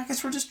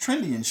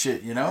trendy and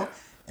shit, you know? Yeah.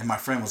 And my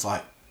friend was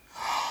like,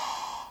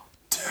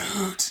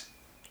 dude,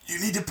 you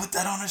need to put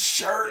that on a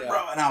shirt,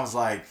 bro. And I was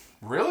like,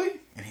 really?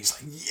 And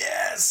he's like,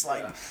 yes.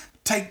 Like,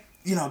 take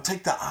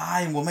the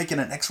I, and we'll make it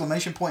an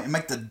exclamation point and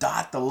make the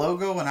dot the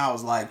logo. And I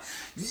was like,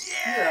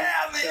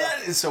 yeah, man.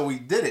 Yeah. And so we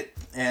did it.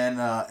 And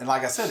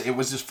like I said, it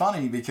was just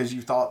funny because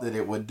you thought that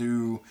it would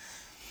do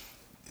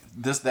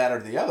this, that, or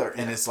the other.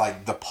 And it's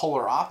like the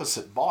polar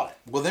opposite bought it.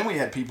 Well, then we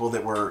had people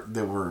that were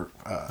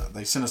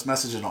they sent us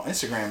messages on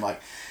Instagram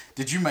like,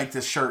 did you make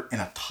this shirt in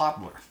a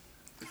toddler?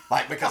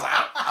 Like, because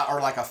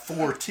or like a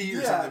 4T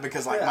or something,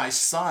 because like my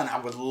son, I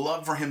would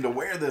love for him to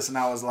wear this. And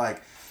I was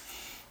like,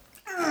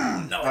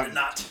 no, I'm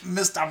not.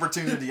 Missed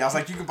opportunity. I was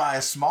like, you could buy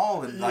a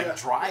small and like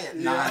dry it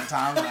 9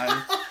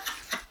 times.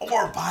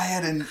 Or buy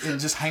it and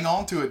just hang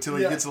on to it till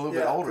he gets a little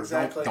bit older.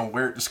 Exactly. Don't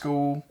wear it to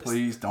school.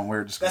 Please don't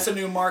wear it to school. That's a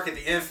new market,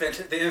 the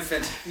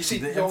infant. You see,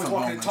 you always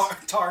walk into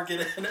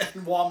Target and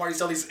Walmart, you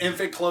sell these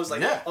infant clothes.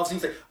 Like, all of a sudden you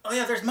say, oh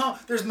yeah,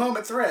 there's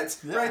Moment Threads.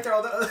 Right there,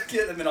 all the other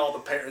kids. And then all the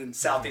parents in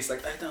Southeast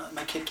like,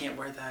 my kid can't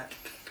wear that.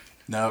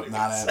 Nope,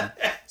 not at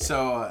him.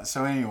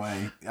 So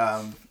anyway,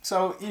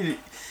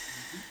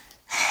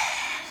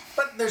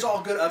 But there's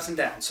all good ups and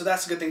downs, so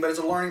that's a good thing. But it's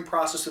a learning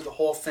process through the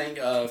whole thing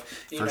of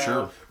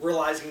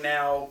realizing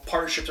now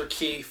partnerships are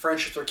key,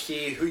 friendships are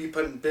key, who you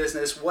put in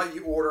business, what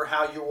you order,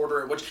 how you order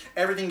it, which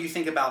everything you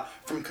think about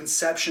from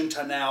conception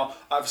to now,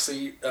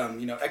 obviously,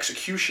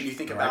 execution. You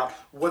think about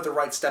what the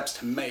right steps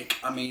to make.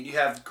 I mean, you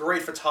have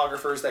great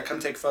photographers that come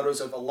take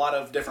photos of a lot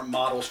of different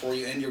models for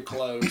you in your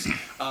clothes,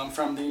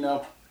 from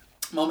the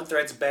Moment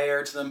Threads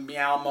Bear to the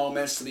Meow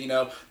Moments to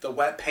the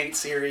wet paint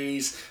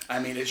series. I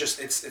mean,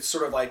 it's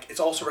sort of like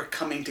it's all sort of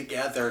coming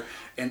together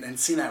and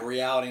seeing that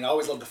reality. And I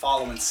always love to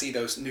follow and see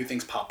those new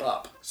things pop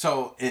up.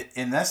 So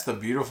and that's the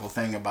beautiful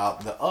thing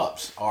about the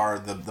ups are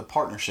the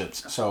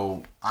partnerships.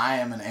 So I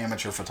am an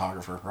amateur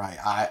photographer, right?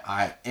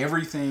 I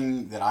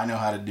everything that I know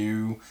how to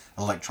do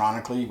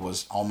electronically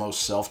was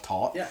almost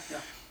self-taught.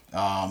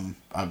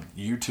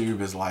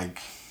 YouTube is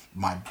like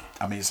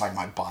it's like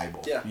my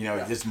Bible.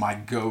 It's my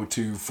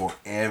go-to for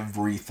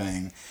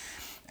everything.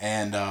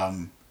 And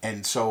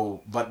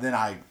so, but then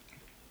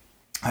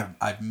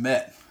I've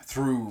met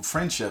through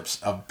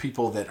friendships of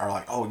people that are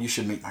like, oh, you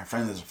should meet my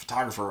friend as a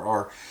photographer,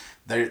 or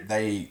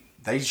they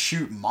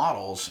shoot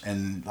models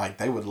and like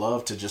they would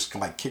love to just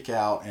like kick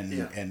out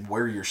and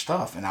wear your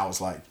stuff. And I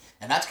was like,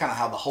 and that's kind of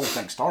how the whole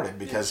thing started,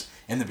 because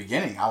in the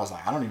beginning I was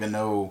like, I don't even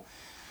know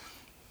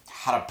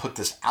how to put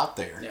this out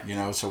there, you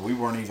know. So we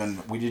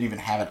didn't even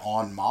have it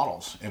on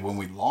models, and when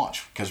we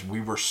launched, because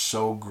we were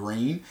so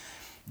green.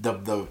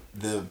 The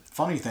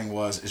funny thing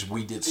is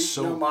we did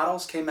so. No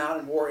models came out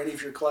and wore any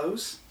of your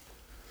clothes.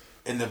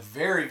 In the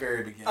very,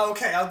 very beginning.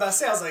 Okay, I was about to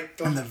say, I was like...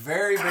 In the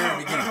very,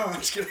 very beginning.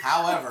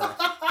 However,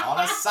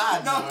 on a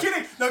side note... No, I'm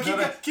kidding. No,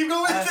 keep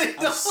going with it.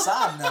 On a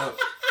side note,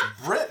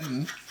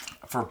 Britton,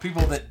 for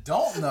people that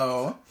don't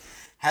know,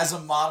 has a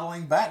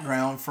modeling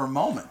background for a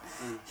moment.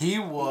 He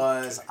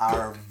was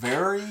our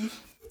very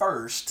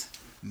first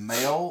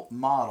male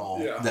model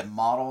that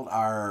modeled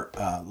our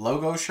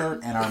logo shirt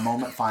and our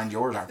Moment Find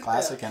Yours, our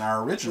classic and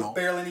our original. With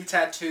barely any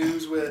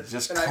tattoos.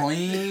 Just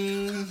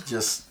clean,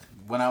 just...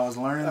 When I was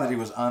learning that he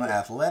was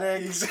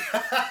unathletic,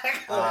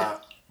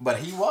 but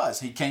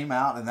he came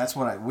out, and that's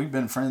what we've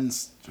been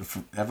friends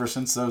ever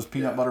since those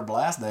peanut butter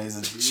blast days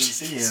at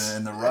GNC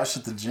and the rush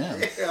at the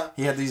gym. Yeah.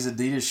 He had these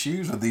Adidas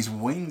shoes with these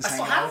wings. I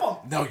still have them.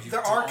 No,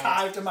 they're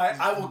archived in my.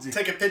 I will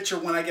take a picture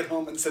when I get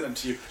home and send them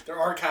to you. They're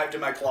archived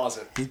in my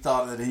closet. He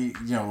thought that he,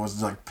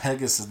 was like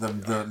Pegasus, the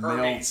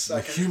Hermes, male,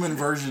 the human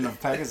version of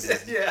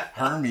Pegasus.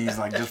 Hermes,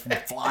 like just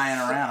flying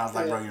around. I was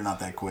like, bro, you're not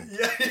that quick.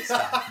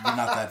 Stop. You're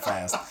not that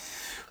fast.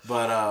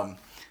 But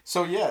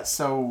so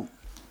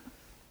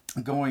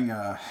going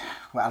I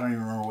don't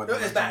even remember what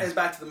it's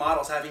back to the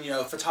models having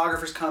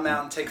photographers come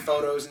out and take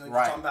photos and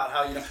talking about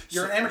how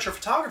you're an amateur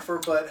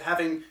photographer but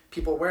having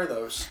people wear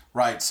those.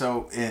 Right.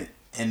 So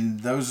in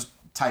those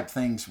type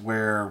things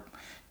where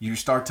you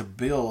start to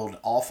build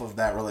off of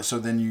that really, so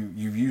then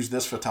you use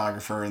this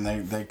photographer and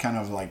they kind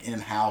of like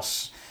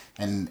in-house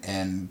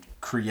and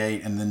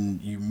create, and then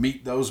you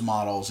meet those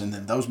models, and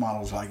then those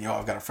models are like,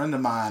 I've got a friend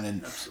of mine,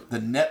 and the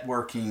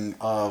networking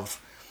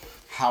of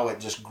how it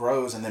just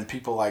grows, and then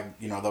people like,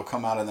 they'll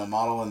come out in their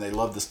model and they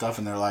love the stuff,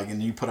 and they're like,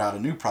 and you put out a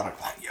new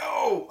product, like,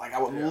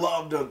 I would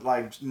love to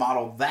like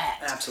model that.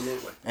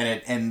 Absolutely.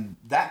 And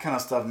that kind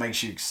of stuff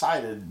makes you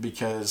excited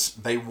because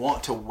they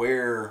want to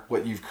wear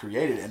what you've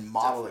created and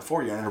model it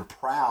for you, and they're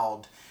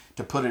proud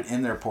to put it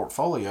in their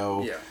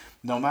portfolio. Yeah.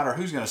 No matter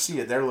who's going to see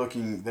it,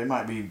 they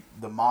might be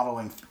the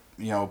modeling,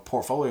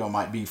 portfolio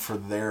might be for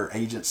their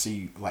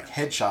agency, like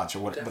headshots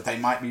or what, but they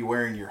might be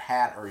wearing your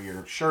hat or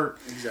your shirt.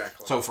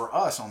 Exactly. So for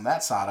us on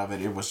that side of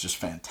it, it was just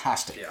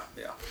fantastic.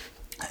 Yeah.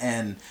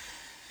 And,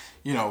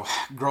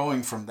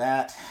 growing from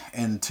that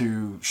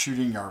into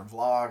shooting our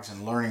vlogs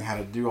and learning how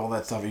to do all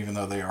that stuff, even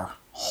though they are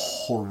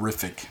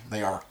horrific,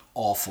 they are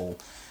awful.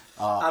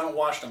 I haven't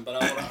watched them, but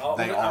I'm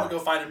gonna go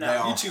find them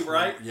now. YouTube,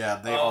 right?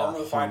 Yeah, they are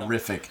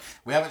horrific.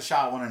 We haven't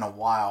shot one in a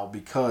while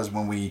because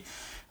when we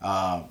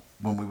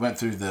went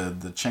through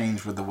the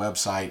change with the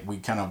website, we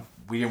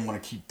didn't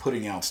want to keep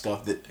putting out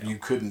stuff that you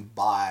couldn't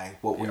buy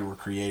what we were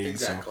creating.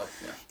 Exactly.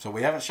 So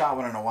we haven't shot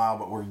one in a while,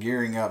 but we're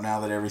gearing up now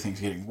that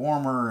everything's getting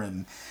warmer,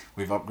 and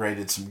we've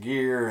upgraded some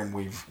gear, and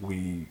we're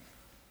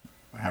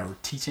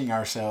teaching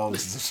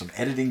ourselves some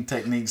editing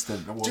techniques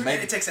that will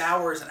it takes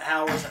hours and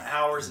hours and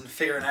hours and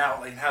figuring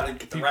out like how to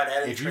get the right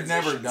editing. If you've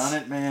never done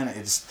it, man,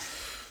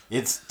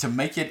 it's to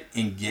make it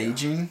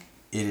engaging.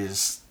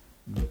 It's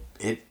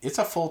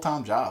a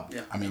full-time job.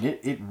 Yeah. I mean,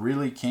 it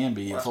really can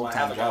be a full-time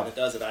job. I have a guy that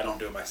does it. I don't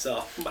do it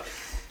myself. But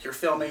you're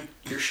filming,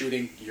 you're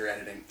shooting, you're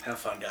editing. Have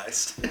fun,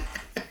 guys.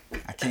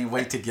 I can't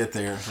wait to get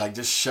there. Like,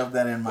 just shove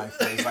that in my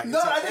face. Like,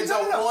 it's a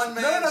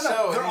one-man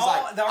show. They're He's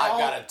all, like, I've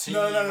got a team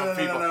of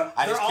people. No.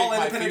 I They're just all kick my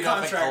independent feet up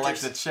and contractors.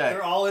 collect a check.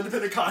 They're all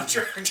independent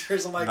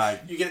contractors. I'm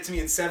like, you get it to me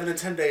in 7 to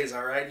 10 days,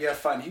 all right? You have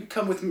fun. You can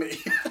come with me.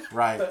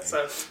 Right.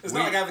 So it's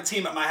not like I have a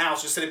team at my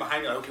house just sitting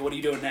behind me like, okay, what are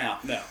you doing now?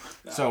 No.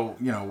 So,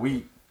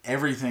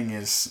 everything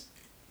is,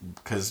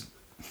 because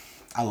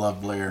I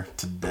love Blair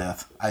to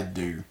death. I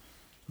do.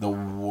 The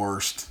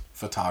worst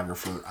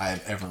photographer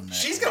I've ever met.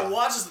 She's gonna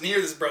watch this and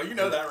hear this, bro. You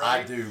know that,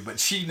 right? I do, but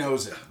she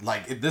knows it.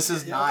 Like, this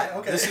is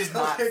not this is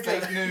not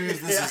fake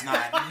news. This is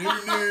not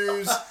new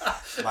news.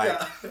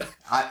 Like,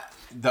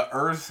 the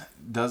earth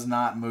does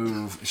not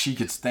move. She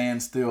could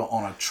stand still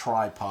on a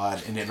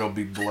tripod and it'll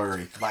be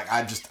blurry. Like,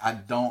 I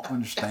don't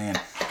understand.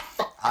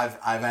 I've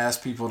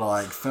asked people to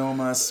like film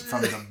us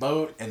from the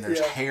boat, and there's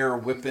hair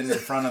whipping in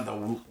front of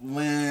the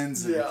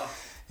lens. And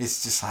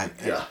it's just like,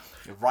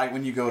 right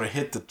when you go to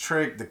hit the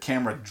trick, the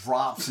camera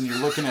drops, and you're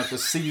looking at the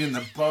seat in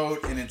the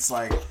boat, and it's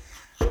like,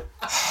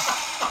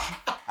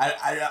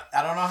 I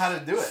don't know how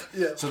to do it.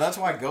 Yeah. So that's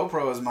why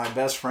GoPro is my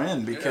best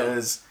friend,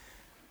 because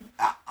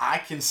I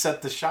can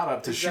set the shot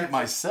up to shoot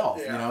myself.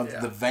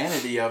 The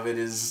vanity of it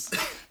is.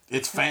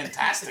 It's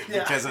fantastic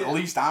because at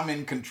least I'm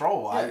in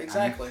control. Yeah,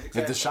 exactly.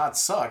 If the shot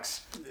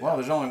sucks, well,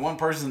 there's only one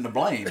person to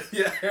blame.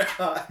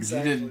 Exactly. If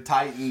you didn't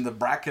tighten the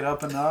bracket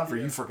up enough, or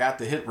you forgot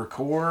to hit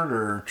record,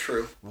 or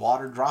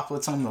water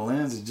droplets on the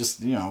lens, it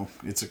just,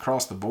 it's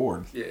across the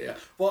board. Yeah.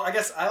 Well, I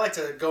guess I like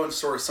to go into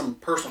sort of some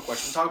personal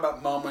questions. Talk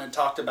about Moment,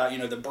 talked about,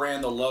 the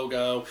brand, the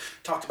logo,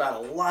 talked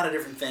about a lot of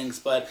different things,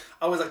 but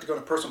I always like to go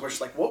into personal questions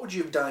like, what would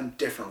you have done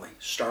differently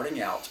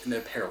starting out in the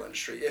apparel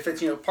industry? If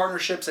it's,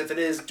 partnerships, if it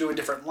is doing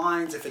different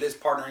lines, if it is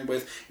partnering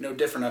with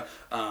different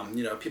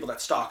people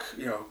that stock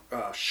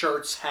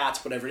shirts,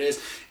 hats, whatever it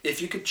is.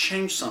 If you could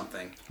change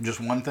something, just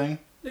one thing,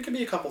 It could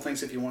be a couple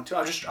things if you want to.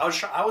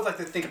 I would like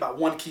to think about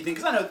one key thing,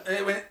 because I know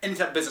in any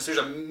type of business there's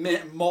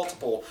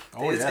multiple.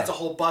 It's a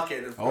whole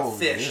bucket of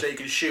fish that you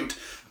can shoot.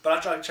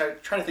 But I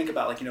try to think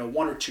about, like,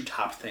 one or two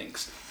top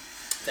things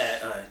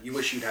that you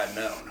wish you'd had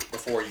known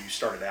before you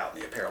started out in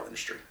the apparel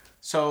industry.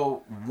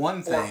 So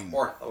one thing,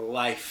 or a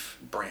life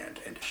brand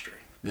industry.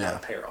 Yeah.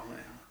 Apparel. Yeah.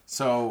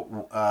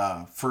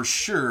 So for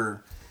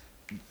sure,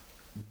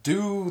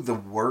 do the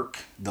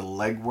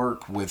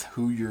legwork with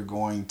who you're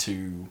going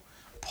to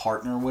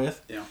partner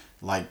with. Yeah.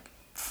 Like,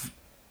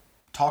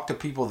 talk to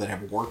people that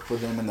have worked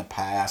with them in the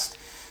past.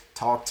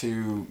 Talk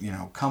to,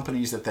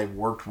 companies that they've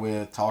worked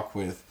with. Talk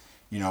with,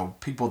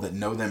 people that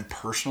know them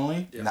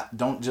personally. Yeah.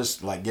 Don't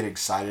just, like, get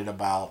excited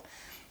about,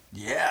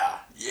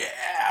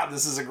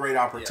 this is a great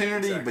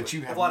opportunity, exactly. But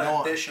you have a lot of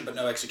ambition but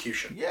no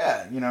execution.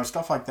 Yeah,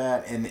 stuff like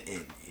that.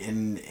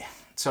 And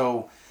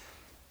so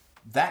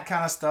that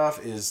kind of stuff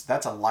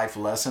that's a life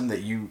lesson that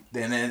and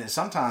then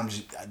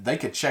sometimes they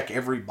could check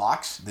every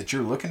box that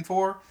you're looking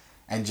for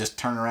and just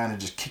turn around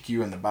and just kick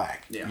you in the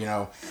back.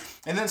 Yeah.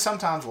 And then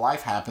sometimes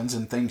life happens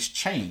and things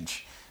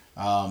change.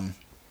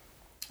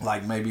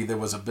 Like maybe there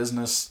was a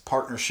business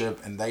partnership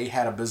and they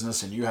had a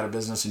business and you had a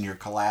business and you're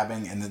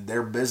collabing, and then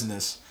their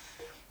business,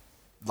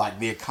 like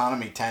the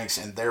economy tanks,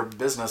 and their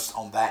business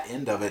on that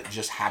end of it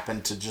just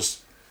happened to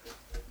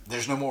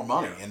there's no more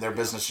money, and their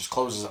business just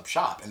closes up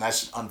shop, and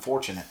that's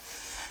unfortunate.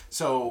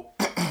 So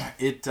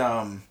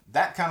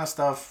that kind of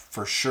stuff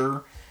for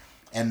sure.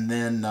 And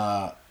then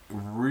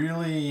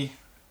really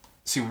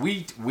see,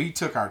 we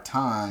took our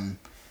time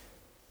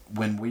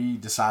when we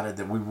decided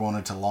that we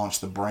wanted to launch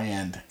the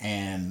brand,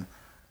 and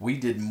we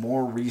did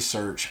more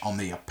research on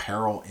the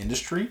apparel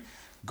industry,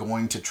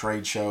 going to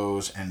trade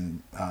shows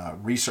and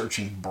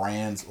researching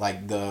brands,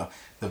 like the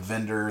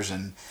vendors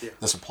and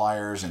the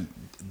suppliers, and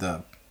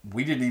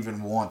we didn't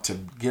even want to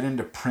get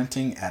into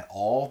printing at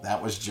all.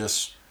 That was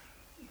just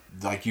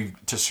like,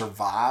 to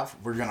survive,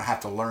 we're going to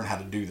have to learn how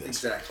to do this.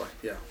 Exactly.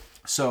 Yeah.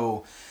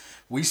 So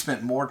we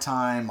spent more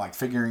time like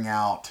figuring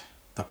out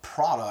the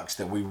products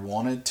that we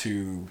wanted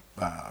to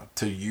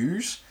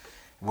use,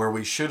 where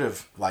we should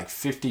have like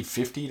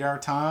 50-50'd our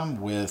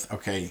time with,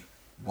 okay,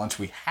 once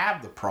we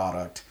have the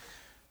product,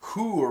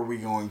 who are we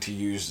going to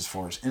use as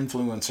far as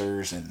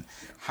influencers, and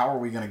how are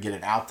we going to get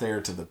it out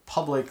there to the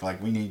public?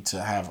 Like, we need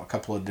to have a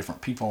couple of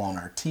different people on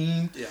our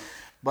team. Yeah.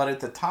 But at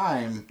the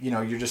time,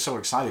 you're just so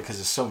excited because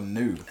it's so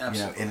new.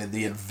 Absolutely. And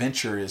the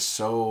adventure is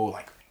so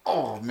like,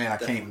 oh man, I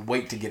can't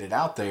wait to get it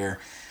out there.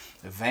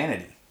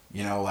 Vanity,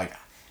 like,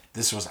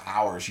 this was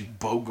ours. You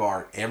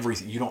bogart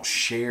everything. You don't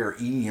share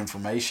any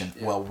information.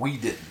 Yeah. Well, we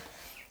didn't.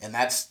 And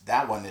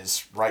that one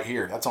is right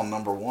here. That's on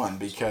number one,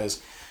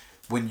 because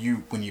when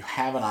you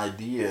have an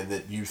idea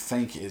that you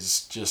think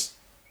is just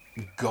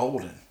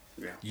golden,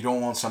 you don't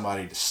want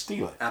somebody to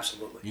steal it.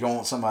 Absolutely. You don't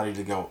want somebody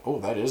to go, oh,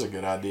 that is a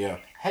good idea.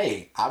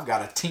 Hey, I've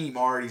got a team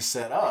already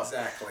set up.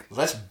 Exactly.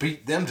 Let's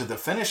beat them to the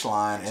finish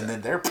line, and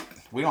then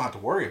we don't have to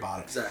worry about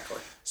it. Exactly.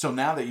 So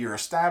now that you're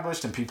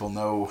established and people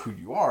know who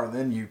you are,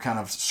 then you kind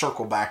of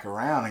circle back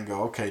around and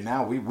go, okay,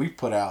 now we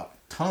put out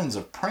tons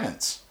of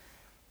prints.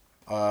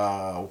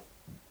 Why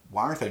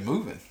aren't they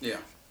moving? Yeah.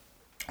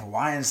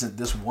 Why isn't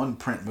this one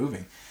print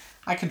moving?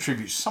 I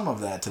contribute some of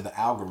that to the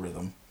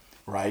algorithm,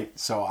 right?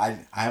 So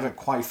I haven't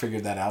quite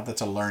figured that out.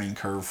 That's a learning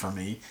curve for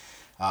me.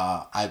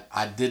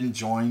 I didn't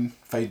join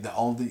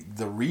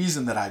the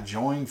reason that I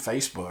joined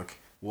Facebook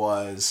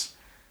was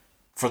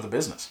for the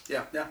business.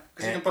 Yeah.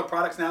 Because you can put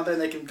products now there,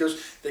 and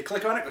they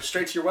click on it, go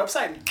straight to your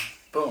website, and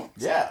boom.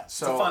 Yeah.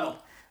 So it's a funnel.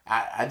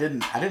 I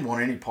didn't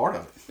want any part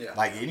of it. Yeah.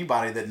 Like,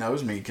 anybody that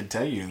knows me can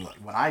tell you, like,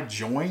 when I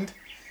joined,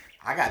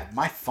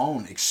 my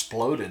phone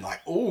exploded,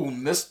 like, oh,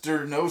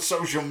 Mr. No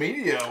Social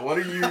Media, what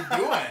are you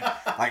doing?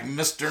 Like,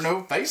 Mr.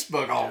 No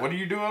Facebook, oh, what are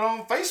you doing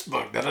on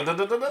Facebook?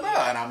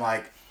 And I'm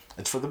like,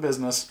 it's for the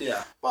business.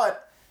 Yeah.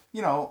 But,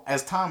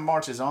 as time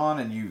marches on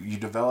and you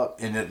develop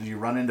and you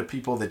run into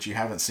people that you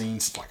haven't seen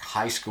since like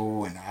high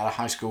school and out of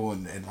high school,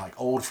 and like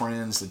old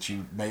friends that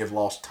you may have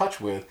lost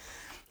touch with,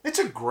 it's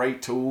a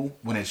great tool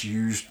when it's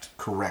used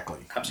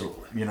correctly.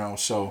 Absolutely.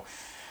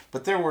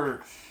 But there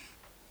were,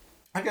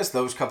 I guess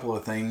those couple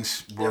of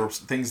things were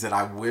things that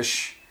I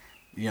wish,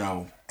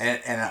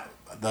 and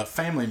the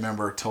family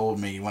member told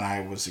me when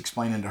I was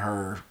explaining to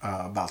her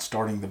about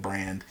starting the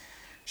brand,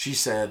 she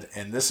said,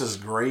 and this is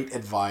great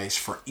advice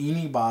for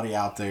anybody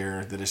out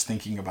there that is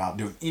thinking about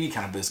doing any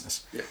kind of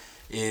business,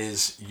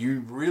 is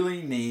you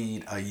really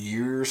need a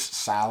year's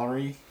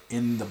salary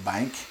in the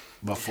bank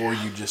before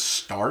you just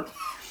start.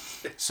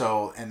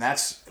 So, and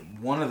that's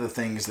one of the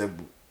things that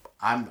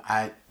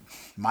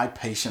my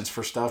patience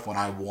for stuff when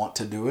I want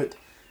to do it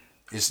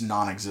is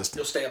non-existent.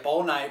 You'll stay up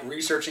all night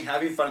researching,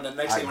 having fun, and then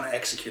the next day you want to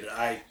execute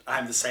it.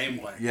 I'm the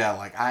same way. Yeah,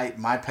 like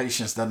my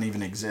patience doesn't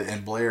even exist.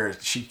 And Blair,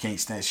 she can't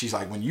stand. She's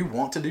like, when you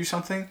want to do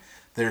something,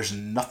 there's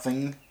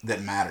nothing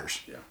that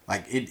matters. Yeah.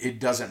 Like it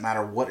doesn't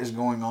matter what is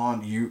going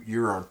on.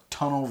 You're a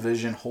tunnel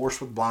vision horse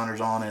with blinders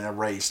on in a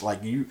race.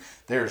 Like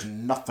there's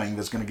nothing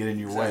that's going to get in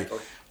your way.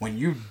 When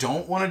you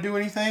don't want to do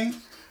anything,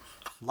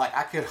 Like,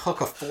 I could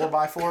hook a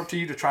 4x4 up to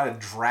you to try to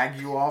drag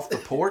you off the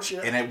porch,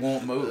 and it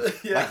won't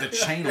move. Yeah. Like, the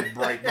chain will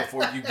break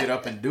before you get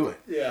up and do it.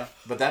 Yeah.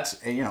 But that's,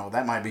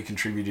 that might be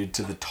contributed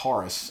to the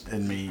Taurus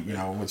in me,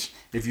 which,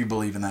 if you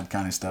believe in that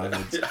kind of stuff,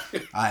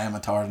 I am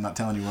a Taurus. I'm not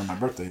telling you when my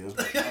birthday is,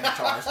 but I'm a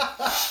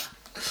Taurus.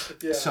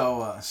 Yeah.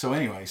 So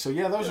anyway,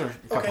 those are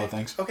a couple of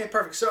things. Okay,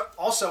 perfect. So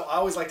also, I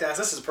always like to ask,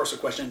 this is a personal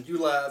question. You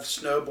love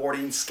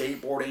snowboarding,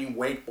 skateboarding,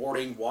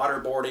 wakeboarding,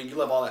 waterboarding. You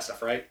love all that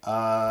stuff, right?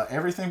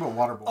 Everything but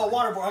waterboarding. Oh,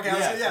 waterboarding.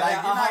 Okay, you're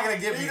not gonna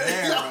get me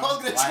there. I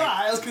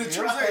was gonna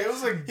try. It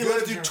was a good. You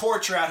love to do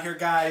torture out here,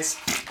 guys.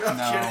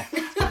 No.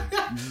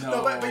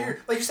 No, but you're,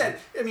 like you said,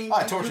 I mean...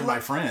 I torture my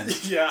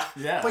friends. Yeah.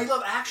 Yeah. But you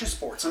love action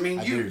sports. I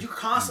mean, you're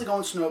constantly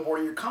going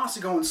snowboarding, you're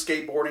constantly going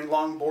skateboarding,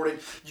 longboarding.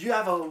 You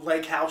have a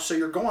lake house, so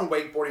you're going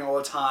wakeboarding all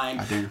the time.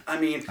 I do. I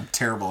mean... I'm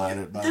terrible at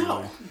it, by the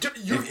way.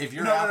 If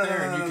you're out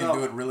there and you can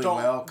do it really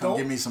well, come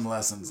give me some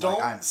lessons.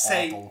 I'm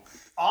say awful.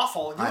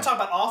 Awful. You want to talk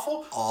about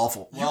awful?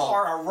 Awful. You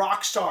are a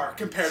rock star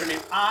compared to me.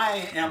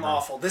 I am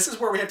awful. This is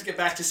where we have to get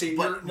back to saying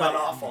you're not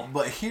awful.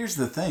 But here's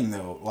the thing,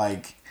 though.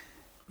 Like,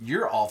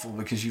 you're awful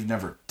because you've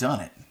never done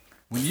it.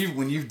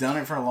 When you've done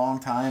it for a long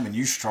time and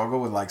you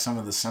struggle with like some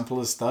of the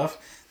simplest stuff,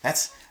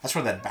 that's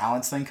where that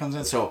balance thing comes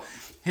in. So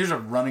here's a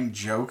running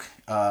joke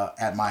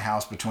at my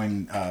house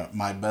between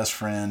my best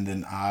friend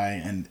and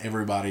I and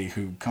everybody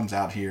who comes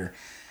out here.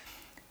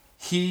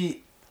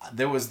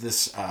 There was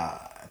this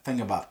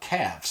thing about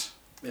calves.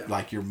 Yeah.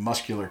 Like your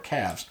muscular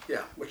calves.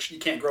 Yeah, which you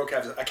can't grow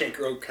calves. I can't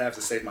grow calves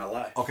to save my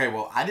life. Okay,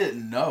 well, I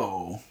didn't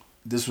know.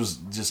 This was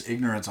just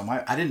ignorance on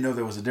I didn't know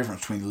there was a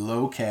difference between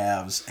low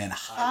calves and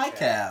high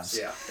calves.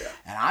 Yeah.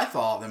 And I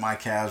thought that my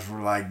calves were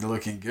like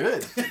looking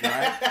good,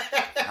 right?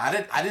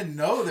 I didn't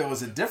know there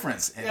was a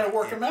difference. You gotta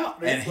work them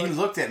out. And he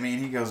looked at me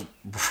and he goes,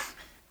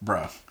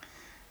 "Bro,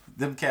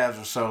 them calves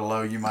are so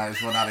low you might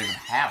as well not even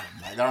have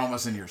them. Like, they're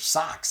almost in your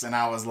socks." And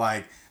I was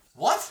like,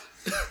 "What?"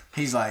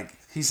 He's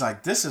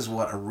like, "This is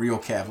what a real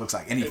calf looks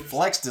like." And he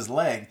flexed his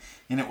leg,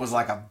 and it was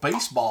like a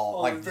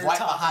baseball, right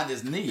behind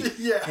his knee.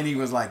 Yeah. And he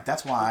was like,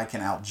 "That's why I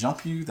can out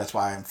jump you. That's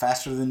why I'm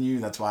faster than you.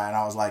 That's why." And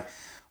I was like,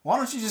 "Why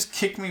don't you just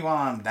kick me while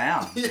I'm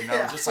down?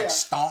 Just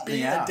stomp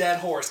me out." Being a dead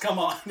horse. Come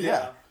on.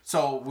 Yeah.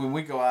 So when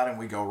we go out and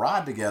we go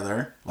ride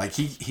together, like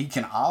he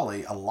can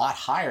ollie a lot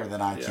higher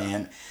than I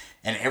can,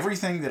 and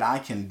everything that I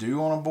can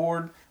do on a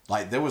board.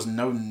 Like, there was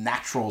no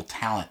natural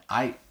talent.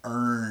 I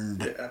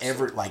earned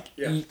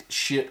eat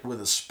shit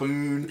with a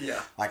spoon.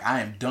 Yeah. Like,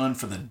 I am done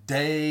for the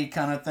day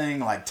kind of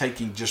thing. Like,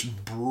 taking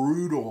just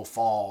brutal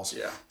falls.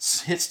 Yeah.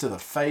 Hits to the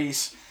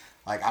face.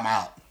 Like, I'm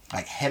out.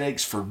 Like,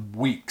 headaches for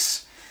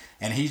weeks.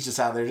 And he's just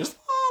out there just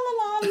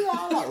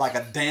like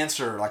a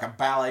dancer, like a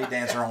ballet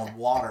dancer on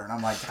water. And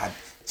I'm like, God,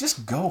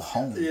 just go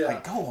home. Yeah.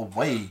 Like, go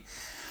away.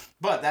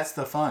 But that's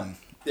the fun.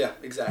 Yeah,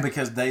 exactly.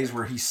 Because days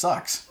where he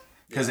sucks.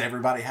 Because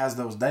everybody has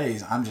those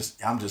days. I'm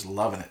just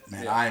loving it,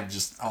 man. Yeah. I'm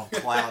just on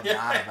cloud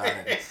nine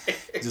about it.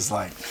 Just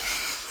like,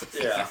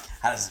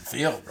 how does it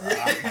feel, bro?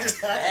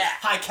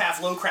 High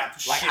calf, low crap.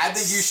 Like, I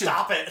think you should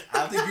stop it.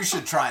 I think you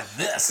should try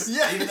this.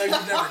 Even though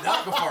you've never done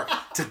it before.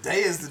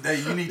 Today is the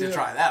day you need to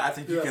try that. I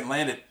think you can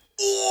land it.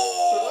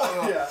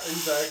 Oh! Yeah,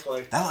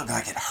 exactly. That looked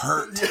like it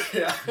hurt.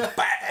 Yeah.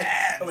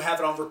 Bad. We have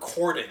it on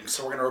recording,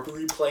 so we're going to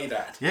replay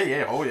that.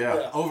 Yeah. Oh,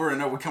 yeah. Over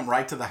and over. We come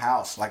right to the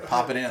house. Like,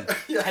 pop it in.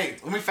 Hey,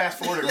 let me fast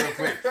forward it real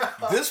quick.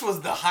 This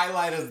was the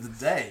highlight of the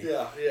day.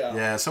 Yeah.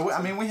 Yeah, so,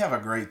 I mean, we have a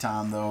great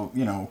time, though,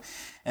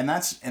 and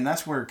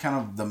that's where kind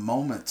of the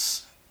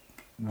moments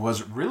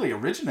was really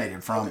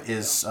originated from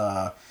is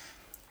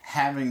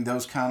having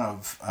those kind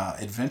of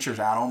adventures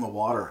out on the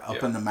water,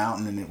 up in the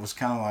mountain, and it was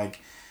kind of like,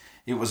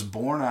 it was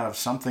born out of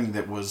something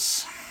that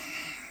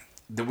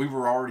we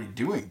were already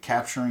doing,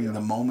 capturing the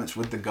moments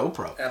with the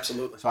GoPro.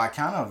 Absolutely. So I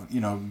kind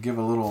of, give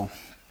a little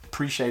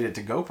appreciate it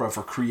to GoPro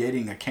for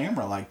creating a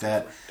camera like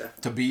that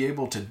to be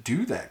able to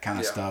do that kind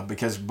of stuff.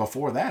 Because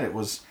before that, it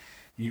was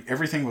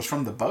everything was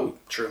from the boat.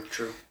 True.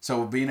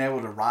 So being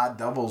able to ride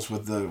doubles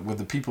with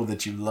the people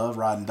that you love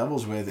riding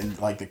doubles with, and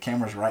like the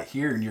camera's right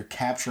here, and you're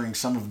capturing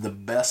some of the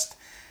best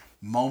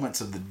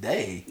moments of the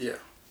day. Yeah.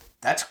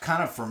 That's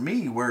kind of, for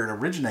me, where it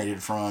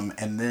originated from.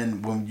 And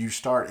then when you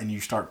start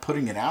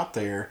putting it out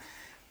there,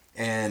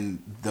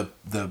 and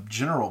the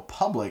general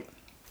public,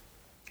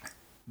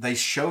 they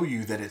show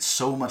you that it's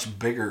so much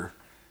bigger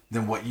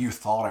than what you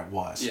thought it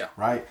was. Yeah.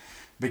 Right?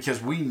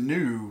 Because we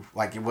knew,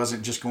 like, it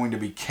wasn't just going to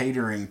be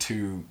catering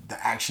to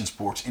the action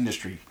sports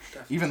industry.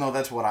 Definitely. Even though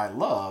that's what I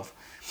love,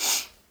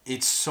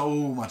 it's so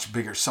much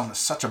bigger,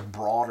 such a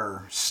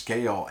broader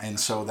scale. And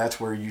so that's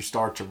where you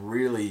start to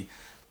really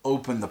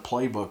open the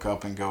playbook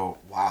up and go,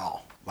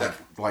 wow,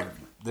 like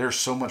there's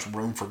so much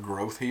room for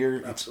growth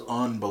here. Absolutely.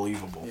 It's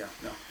unbelievable. Yeah,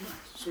 no,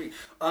 sweet.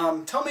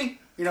 Tell me,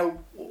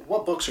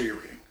 what books are you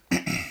reading,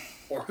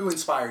 or who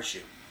inspires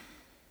you?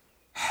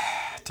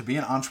 To be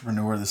an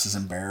entrepreneur, this is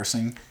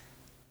embarrassing.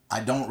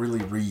 I don't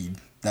really read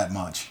that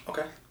much.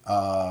 Okay.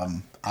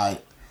 I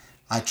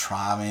I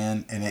try,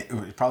 man, and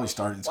it probably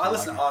started in school.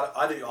 Well,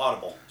 I do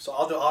Audible. So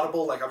I'll do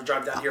Audible, like I'll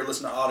drive down here,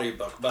 listen to an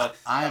audiobook, but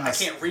I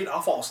can't read.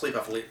 I'll fall asleep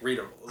if I read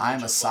a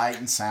I'm a sight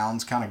and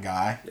sounds kind of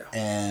guy,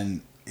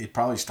 and it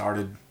probably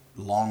started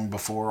long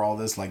before all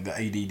this, like the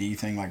ADD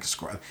thing, like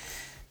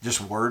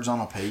just words on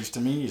a page to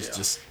me is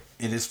just,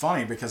 it is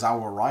funny because I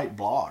will write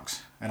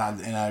blogs and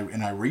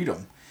I read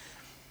them,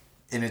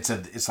 and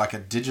it's like a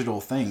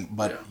digital thing,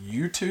 but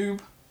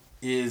YouTube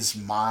is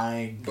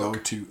my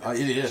go-to.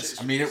 It is.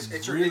 I mean,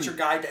 it's your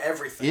guide to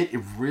everything. It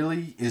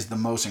really is the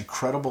most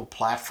incredible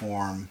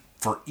platform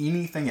for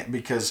anything,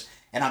 because,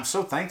 and I'm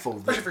so thankful.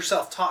 Especially for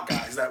self-taught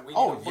guys that we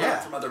learn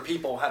from other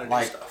people how to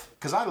do stuff.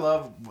 Because I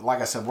love, like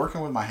I said,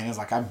 working with my hands.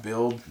 Like I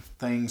build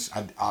things.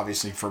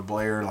 Obviously for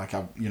Blair, like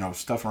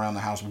stuff around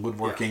the house,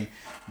 woodworking.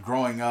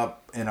 Growing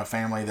up in a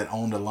family that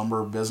owned a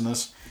lumber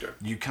business,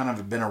 you kind of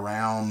have been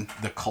around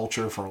the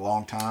culture for a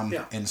long time,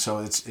 and so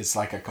it's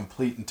like a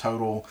complete and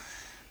total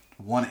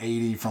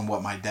 180 from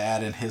what my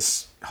dad and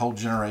his whole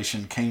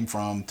generation came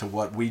from to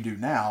what we do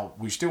now.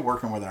 We still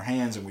working with our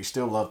hands, and we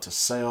still love to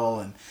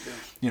sell. And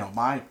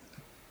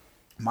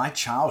my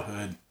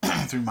childhood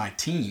through my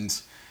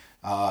teens,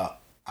 I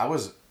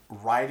was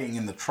riding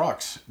in the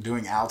trucks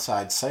doing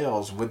outside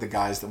sales with the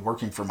guys that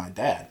working for my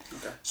dad.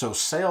 So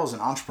sales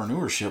and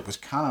entrepreneurship was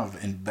kind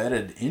of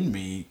embedded in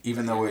me,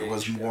 even though it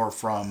was more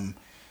from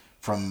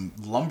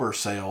lumber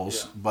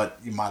sales,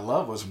 but my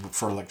love was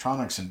for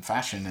electronics and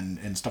fashion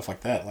and stuff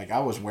like that. Like I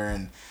was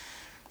wearing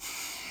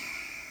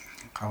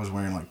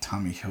like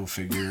Tommy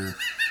Hilfiger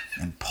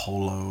and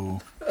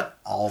Polo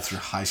all through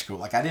high school.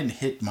 Like I didn't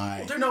hit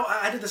my... Well,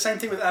 I did the same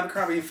thing with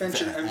Abercrombie &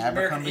 Fitch and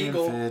American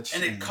Eagle,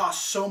 and it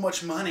cost so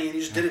much money, and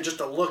you just did it just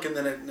to look, and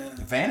then it...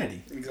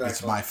 Vanity. Exactly.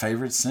 It's my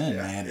favorite sin,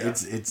 man. Yeah.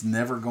 It's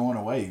never going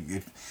away.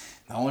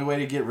 The only way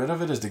to get rid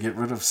of it is to get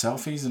rid of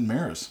selfies and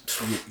mirrors,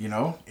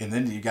 and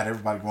then you got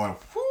everybody going,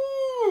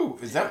 whoo,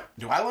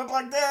 do I look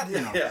like that?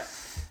 Yeah.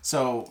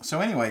 So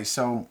anyway,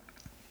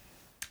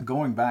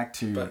 going back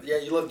to... But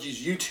you love to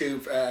use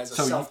YouTube as a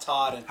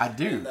self-taught. And, I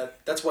do. And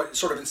that's what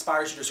sort of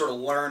inspires you to sort of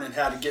learn and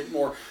how to get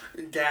more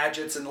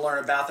gadgets and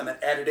learn about them, and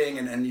editing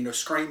and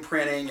screen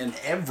printing and...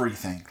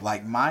 Everything.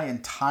 Like my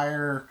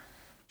entire...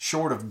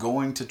 Short of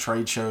going to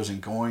trade shows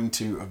and going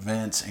to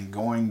events and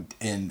going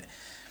in...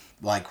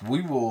 Like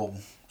we will,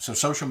 so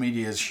social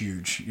media is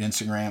huge,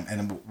 Instagram,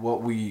 and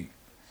what we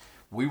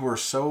were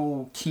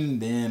so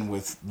keened in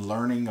with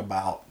learning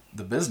about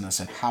the business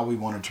and how we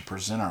wanted to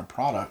present our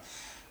product,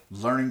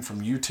 learning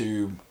from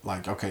YouTube,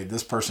 like, okay,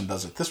 this person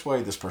does it this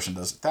way, this person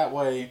does it that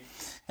way,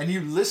 and you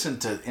listen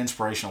to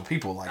inspirational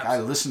people. Like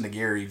Absolutely. I listen to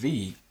Gary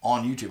Vee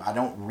on YouTube. I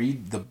don't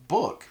read the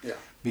book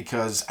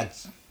because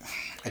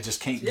I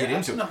just can't get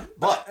into it.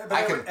 But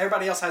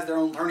everybody else has their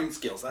own learning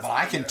skills. But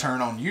I can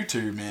turn on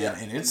YouTube, man,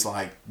 and it's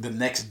like the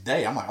next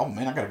day, I'm like, oh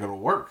man, I gotta go to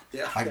work.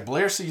 Yeah. Like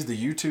Blair sees the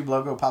YouTube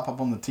logo pop up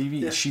on the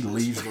TV, and she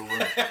leaves the room.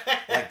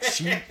 Like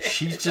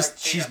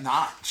she's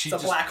not. It's a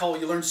black hole.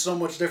 You learn so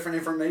much different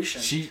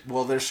information.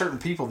 There's certain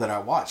people that I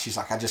watch. She's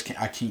like,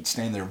 I can't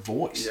stand their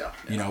voice.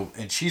 Yeah.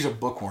 And she's a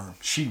bookworm.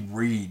 She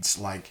reads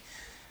like.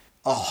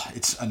 Oh,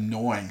 it's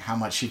annoying how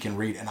much she can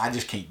read, and I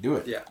just can't do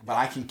it. Yeah. But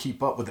I can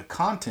keep up with the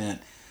content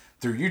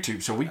through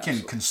YouTube, so we can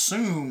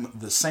consume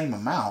the same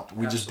amount.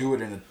 We just do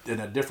it in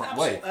a different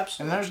way. Absolutely.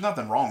 And there's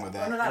nothing wrong with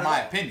that, in my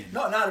opinion.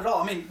 No, not at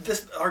all. I mean,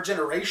 our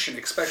generation,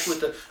 especially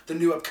with the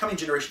new upcoming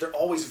generation, they're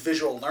always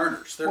visual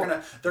learners. They're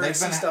gonna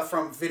see stuff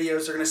from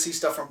videos. They're gonna see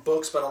stuff from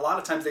books. But a lot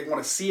of times they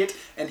want to see it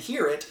and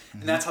hear it,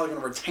 and that's how they're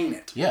gonna retain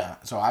it. Yeah.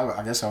 So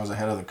I guess I was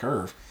ahead of the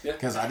curve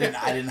because I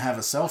didn't have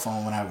a cell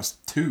phone when I was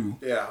 2.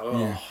 Yeah. Oh,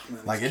 man,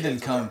 like it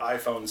didn't come.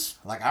 iPhones.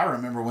 Like I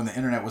remember when the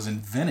internet was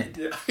invented.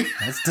 Yeah.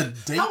 That's to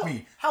date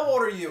me. How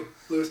old are you,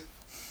 Lewis?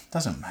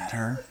 Doesn't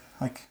matter.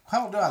 Like,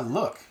 how old do I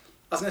look?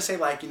 I was going to say,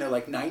 like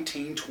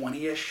 19,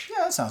 20-ish.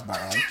 Yeah, that sounds about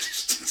right.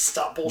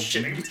 Stop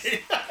bullshitting me.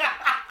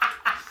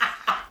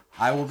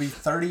 I will be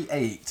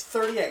 38.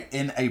 38.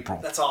 In April.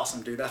 That's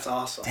awesome, dude. That's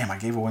awesome. Damn, I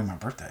gave away my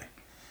birthday.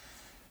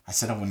 I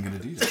said I wasn't going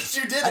to do that.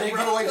 You did. I didn't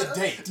give away the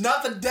date.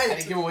 Not the date. I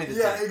didn't give away the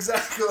date. Yeah,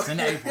 exactly. It's in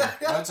April.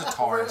 No, it's a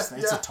Taurus thing.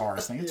 It's a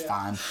Taurus thing. It's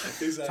fine.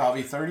 Exactly. So I'll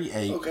be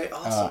 38. Okay,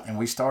 awesome. And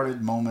we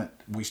started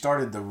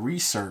the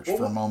research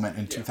for Moment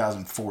in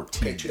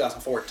 2014. Okay,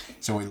 2014.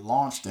 So we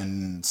launched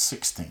in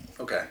 16.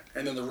 Okay.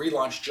 And then the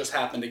relaunch just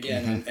happened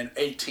again in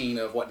 18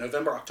 of what,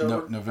 November,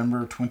 October?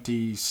 November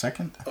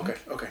 22nd.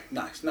 Okay.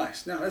 Nice.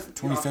 No, that's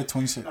 25th,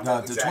 26th.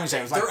 Exactly. The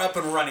 27th. They're up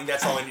and running.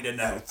 That's all I need to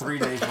know. 3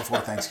 days before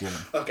Thanksgiving.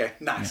 Okay,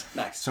 nice.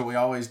 So we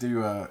always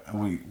do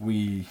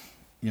we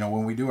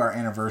when we do our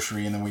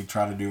anniversary, and then we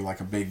try to do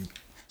like a big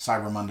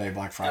Cyber Monday,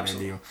 Black Friday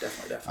deal.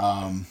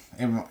 Definitely.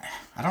 And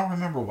I don't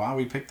remember why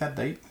we picked that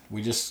date.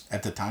 We just,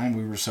 at the time,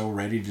 we were so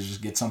ready to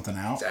just get something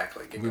out.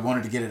 Exactly. We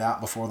wanted to get it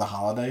out before the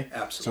holiday.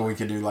 Absolutely. So we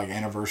could do like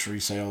anniversary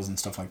sales and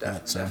stuff like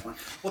that. So.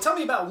 Definitely. Well, tell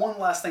me about one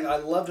last thing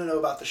I'd love to know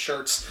about the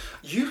shirts.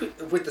 You,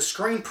 with the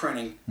screen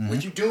printing,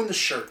 with you doing the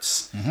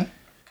shirts,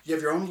 You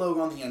have your own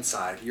logo on the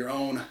inside, your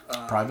own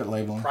private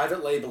labeling.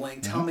 Private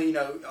labeling. Tell me,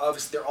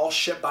 obviously they're all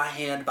shipped by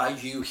hand by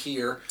you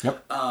here.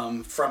 Yep.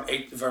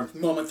 From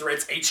Moment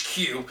Threads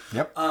HQ.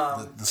 Yep.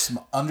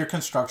 Under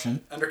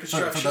construction. Under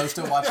construction. For those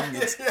still watching,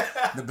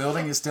 the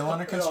building is still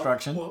under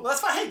construction. Well,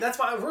 that's why. Hey, that's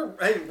why we're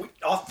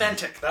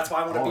authentic. That's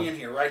why I want to be in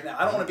here right now.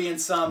 I don't want to be in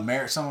some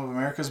of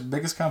America's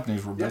biggest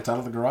companies were built out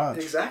of the garage.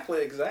 Exactly.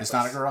 It's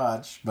not a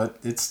garage, but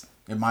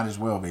it might as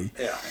well be.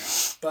 Yeah.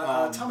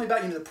 But tell me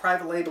about the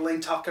private labeling.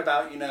 Talk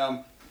about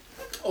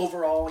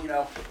overall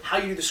how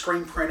you do the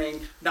screen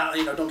printing. Not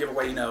don't give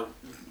away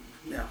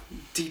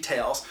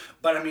details,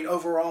 but I mean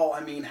overall,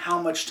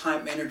 how much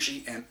time,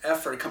 energy, and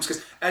effort it comes,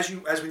 because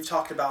as we've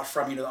talked about,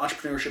 from the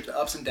entrepreneurship, the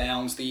ups and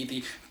downs,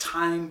 the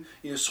time,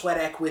 sweat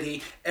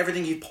equity,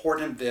 everything you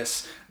poured into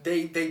this,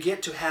 they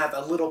get to have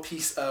a little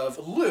piece of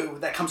Lou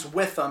that comes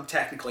with them.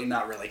 Technically,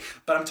 not really,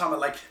 but I'm talking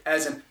about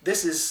as in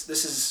this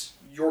is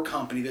your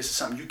company, this is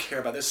something you care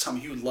about, this is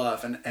something you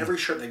love, and every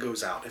shirt that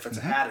goes out, if it's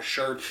a hat, a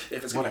shirt,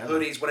 if it's going to be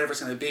hoodies, whatever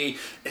it's going to be,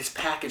 it's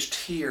packaged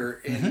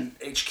here in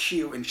HQ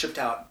and shipped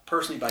out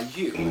personally by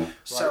you.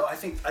 So I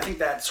think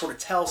that sort of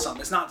tells something.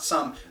 It's not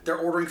they're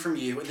ordering from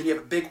you, and then you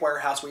have a big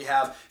warehouse where you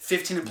have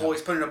 15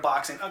 employees put in a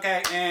box and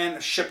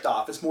and shipped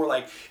off. It's more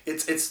like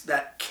it's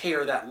that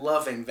care, that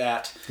loving,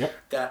 that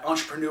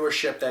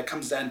entrepreneurship that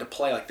comes down to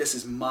play. Like, this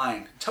is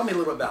mine. Tell me a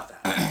little bit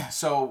about that.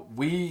 So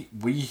we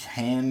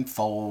hand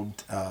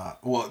fold.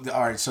 All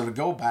right. So to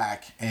go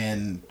back,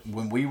 and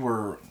when we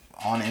were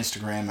on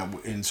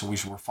Instagram, and so we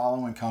were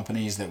following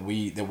companies that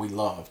we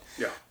loved.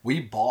 Yeah. We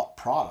bought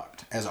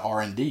product as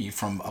R&D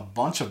from a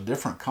bunch of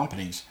different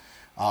companies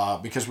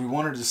because we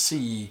wanted to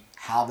see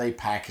how they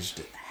packaged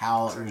it,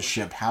 how it was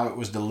shipped, how it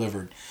was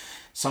delivered.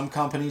 Some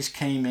companies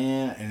came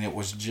in and it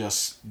was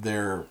just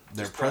their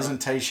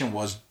presentation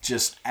was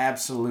just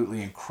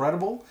absolutely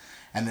incredible.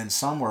 And then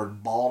some were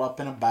balled up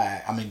in a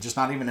bag. I mean, just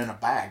not even in a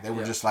bag. They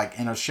were just like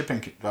in a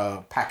shipping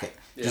packet,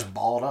 just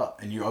balled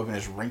up. And you open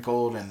it's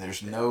wrinkled, and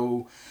there's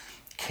no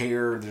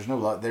care. There's no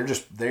love.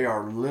 They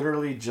are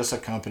literally just a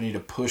company to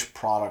push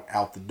product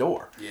out the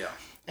door. Yeah.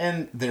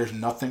 And there's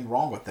nothing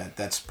wrong with that.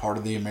 That's part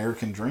of the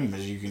American dream,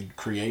 is you can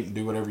create and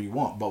do whatever you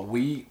want. But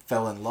we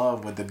fell in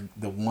love with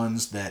the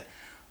ones that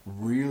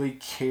really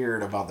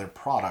cared about their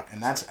product.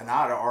 And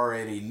I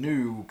already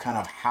knew kind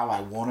of how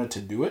I wanted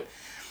to do it.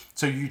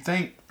 So you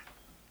take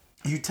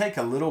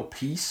a little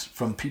piece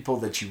from people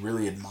that you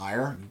really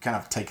admire. You kind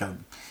of take a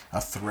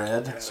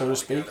thread, so to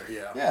speak.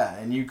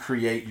 And you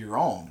create your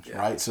own,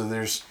 right? So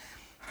there's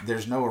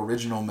no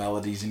original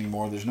melodies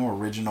anymore. There's no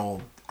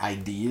original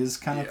ideas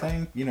kind of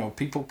thing.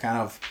 People kind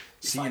of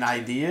see an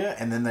idea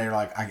and then they're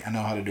like, I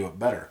know how to do it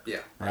better. Yeah.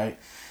 Right?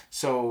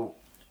 So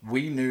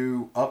we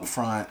knew up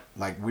front,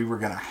 like, we were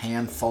going to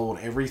hand fold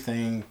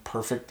everything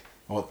perfect.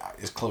 Well,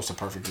 as close to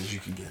perfect as you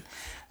can get.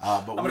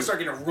 But I'm going to start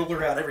getting a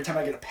ruler out every time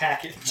I get a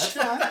package. That's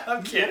fine.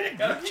 I'm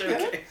kidding. I'm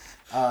joking.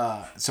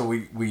 So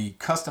we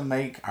custom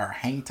make our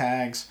hang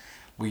tags.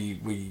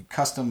 We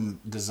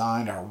custom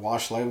designed our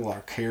wash label,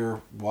 our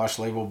care wash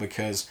label,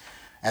 because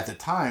at the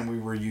time we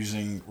were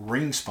using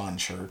ring spun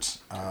shirts.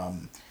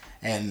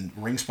 And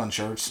ring spun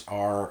shirts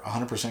are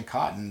 100%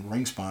 cotton,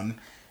 ring spun.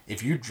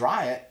 If you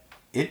dry it,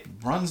 it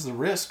runs the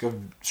risk of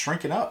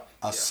shrinking up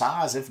a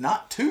size, if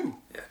not two,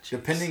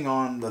 depending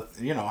on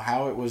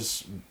how it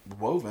was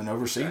woven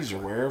overseas or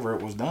wherever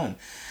it was done.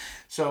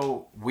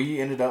 So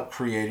we ended up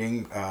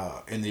creating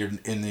in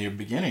the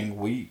beginning.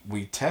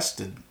 We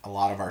tested a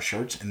lot of our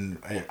shirts, and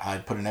I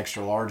put an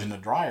extra large in the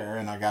dryer,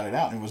 and I got it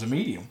out, and it was a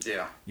medium.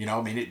 Yeah.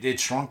 It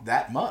shrunk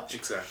that much.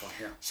 Exactly.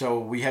 Yeah. So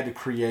we had to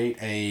create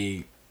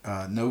a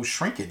no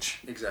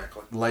shrinkage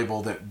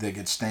label that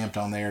gets stamped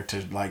on there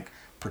to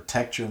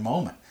protect your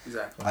moment.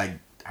 Exactly. Like,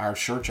 our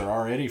shirts are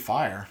already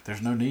fire.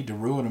 There's no need to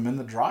ruin them in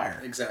the dryer.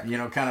 Exactly.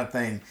 Kind of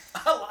thing.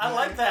 I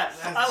like that.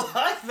 I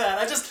like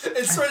that.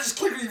 It sort of just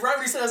clicked with me right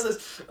when he says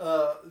this.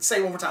 Say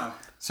it one more time.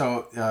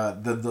 So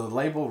the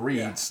label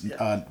reads...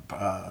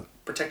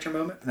 protect your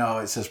moment? No,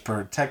 it says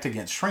protect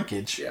against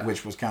shrinkage,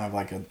 which was kind of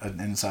like an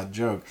inside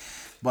joke.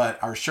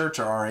 But our shirts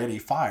are already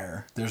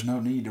fire. There's no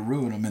need to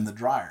ruin them in the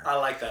dryer. I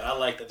like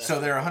that.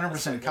 So they're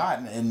 100%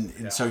 cotton,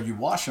 and so you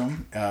wash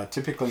them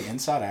typically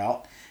inside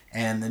out,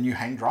 and then you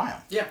hang dry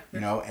them.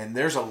 Yeah. And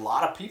there's a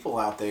lot of people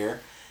out there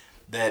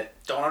that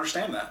don't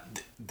understand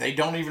that. They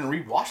don't even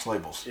read wash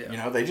labels.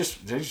 Yeah. They just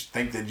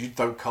think that you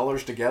throw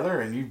colors together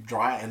and you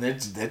dry, and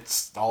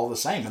it's all the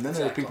same. And then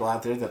there are people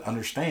out there that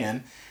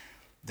understand.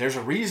 There's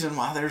a reason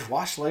why there's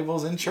wash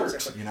labels in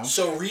shirts. Exactly.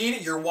 So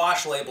read your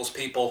wash labels,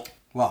 people.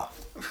 Well,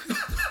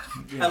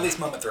 at least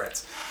Moment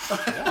Threads.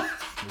 Yeah.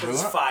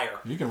 It's fire.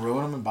 You can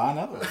ruin them and buy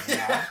another one.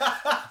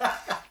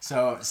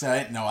 So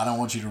no, I don't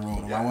want you to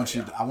ruin them. Yeah,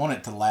 I want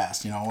it to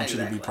last. I want you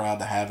to be proud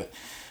to have it.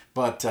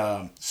 But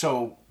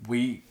so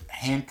we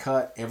hand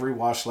cut. Every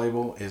wash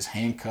label is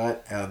hand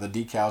cut. The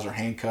decals are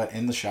hand cut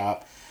in the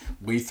shop.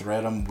 We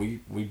thread them.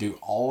 We do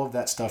all of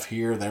that stuff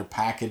here. They're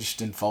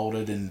packaged and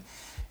folded,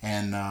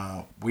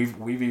 and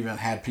we've even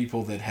had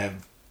people that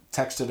have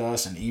texted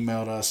us and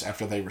emailed us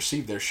after they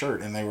received their shirt,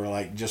 and they were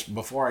like, just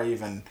before I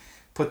even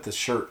put the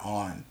shirt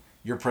on,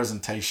 your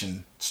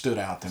presentation stood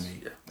out to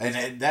me. Yeah.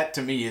 And that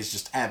to me is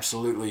just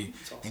absolutely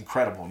awesome.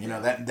 Incredible. You know,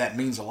 that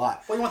means a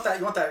lot. Well, you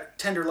want that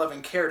tender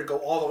loving care to go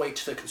all the way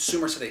to the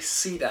consumer so they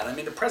see that. I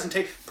mean, the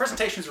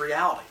presentation is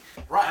reality.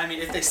 Right. I mean,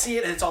 if they see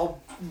it and it's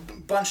all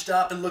bunched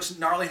up and looks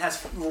gnarly, has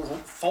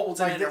folds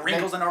in it and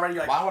wrinkles in already,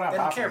 you're like, why would I they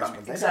buy don't care about me.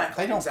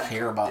 Exactly. They don't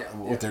care about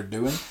what they're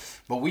doing,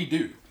 but we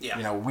do. Yeah.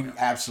 You know, we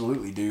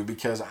absolutely do,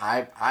 because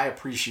I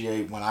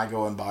appreciate when I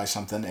go and buy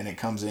something and it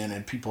comes in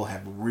and people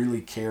have really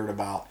cared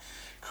about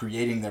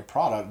creating their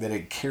product, that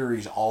it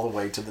carries all the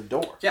way to the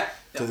door. Yeah.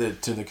 To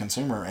the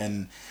consumer.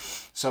 And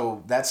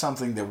so that's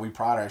something that we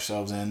pride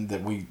ourselves in,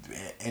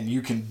 and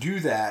you can do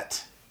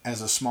that as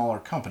a smaller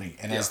company,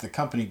 and as the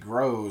company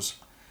grows,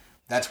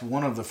 that's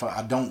one of the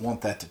I don't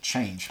want that to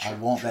change. I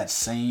want that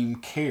same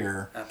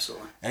care.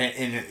 Absolutely.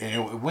 And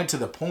it went to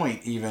the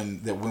point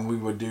even that when we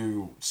would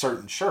do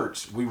certain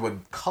shirts, we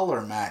would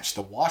color match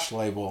the wash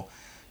label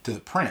to the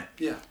print.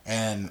 Yeah.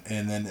 And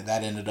then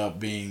that ended up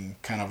being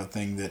kind of a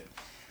thing that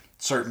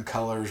certain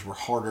colors were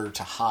harder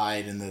to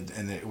hide, and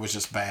it was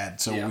just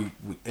bad. So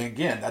we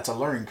again, that's a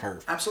learning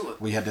curve. Absolutely.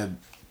 We had to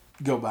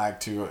go back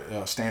to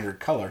a standard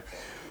color.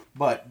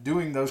 But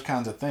doing those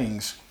kinds of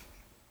things,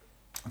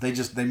 they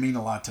mean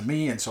a lot to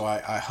me, and so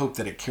I hope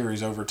that it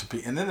carries over to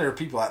people. And then there are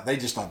people they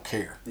just don't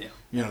care. Yeah.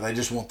 You know, they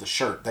just want the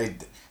shirt.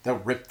 They'll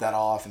rip that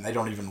off, and they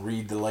don't even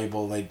read the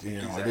label. It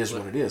is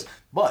what it is.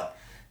 But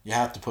you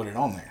have to put it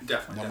on there.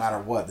 Definitely. No matter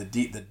what, the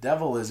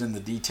devil is in the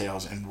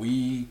details, and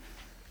we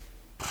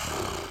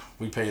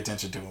pay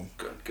attention to them.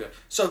 Good.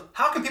 So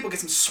how can people get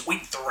some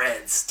sweet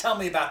threads? Tell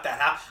me about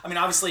that.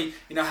 Obviously,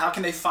 how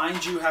can they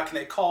find you? How can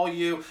they call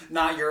you?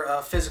 Not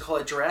your physical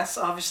address,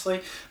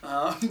 obviously.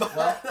 Obviously,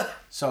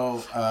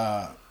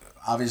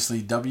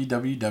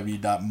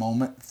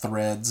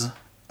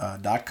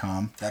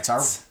 www.momentthreads.com. That's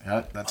our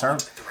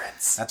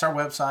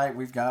website.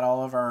 We've got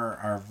all of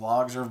our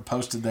vlogs are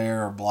posted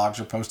there, our blogs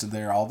are posted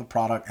there. All the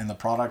product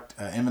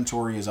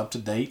inventory is up to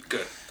date.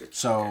 Good.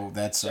 So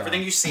that's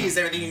everything you see is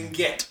everything you can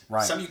get.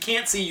 Right. Some you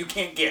can't see, you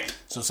can't get.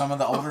 So some of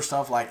the older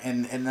stuff,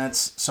 and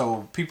that's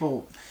so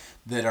people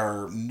that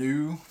are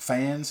new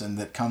fans and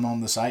that come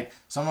on the site.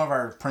 Some of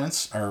our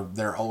prints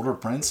they're older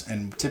prints,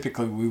 and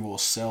typically we will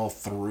sell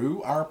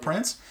through our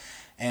prints.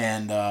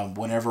 And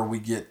whenever we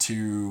get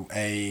to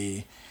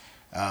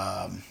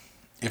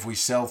if we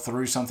sell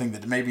through something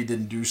that maybe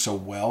didn't do so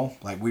well,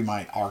 like we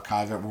might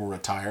archive it, we'll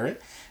retire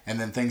it, and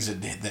then things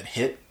that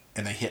hit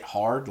and they hit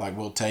hard, like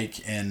we'll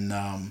take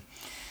and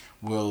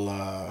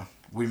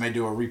we may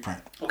do a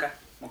reprint. Okay.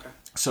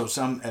 So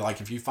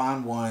if you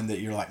find one that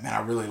you're like, man,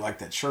 I really like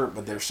that shirt,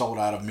 but they're sold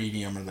out of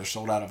medium or they're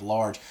sold out of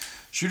large,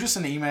 shoot us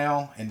an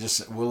email and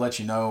we'll let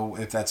you know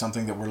if that's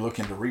something that we're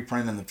looking to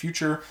reprint in the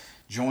future.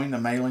 Join the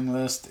mailing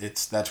list.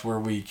 That's where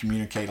we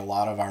communicate a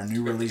lot of our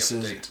new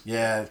releases.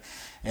 Yeah.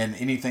 And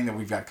anything that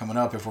we've got coming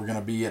up, if we're going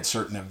to be at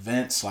certain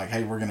events, like,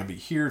 hey, we're going to be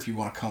here if you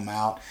want to come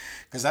out.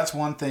 Because that's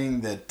one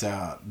thing that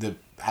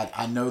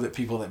I know that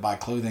people that buy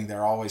clothing,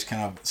 they're always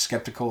kind of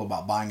skeptical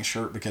about buying a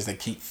shirt because they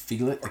can't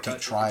feel it. They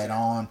can't try it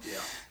on. Yeah.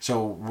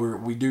 So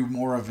we do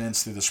more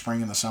events through the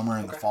spring and the summer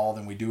and the fall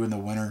than we do in the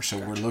winter. So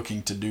we're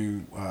looking to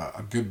do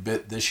a good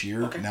bit this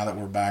year now that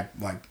we're back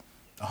like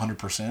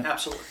 100%.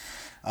 Absolutely.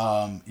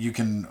 You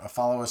can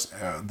follow us.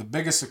 The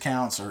biggest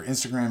accounts are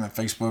Instagram and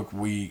Facebook.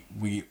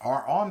 We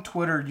are on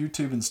Twitter,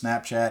 YouTube, and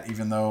Snapchat,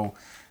 even though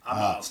I'm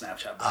not on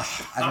Snapchat.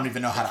 I don't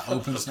even know how to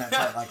open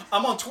Snapchat.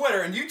 I'm on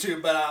Twitter and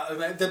YouTube,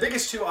 but the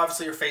biggest two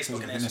obviously are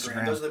Facebook and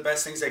Instagram. Those are the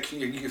best things that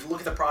you can look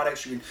at the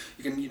products. You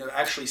can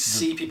actually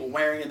see people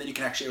wearing it, and then you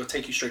can it'll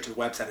take you straight to the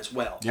website as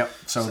well. Yep.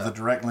 So the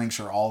direct links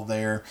are all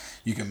there.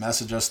 You can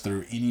message us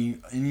through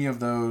any of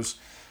those,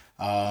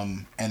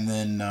 and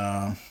then.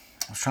 I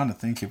was trying to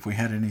think if we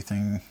had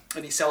anything.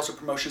 Any sales or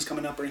promotions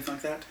coming up or anything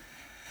like that?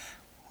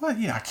 Well,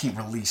 I can't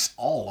release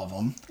all of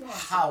them.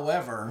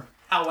 However,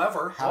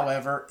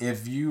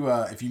 if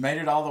you made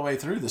it all the way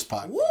through this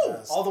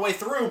podcast, all the way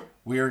through,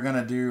 we are going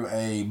to do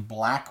a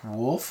Black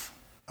Wolf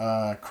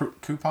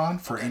coupon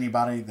for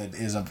anybody that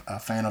is a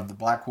fan of the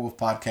Black Wolf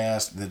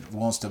podcast that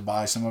wants to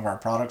buy some of our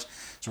products.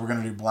 So we're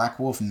going to do Black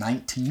Wolf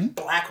 19.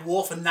 Black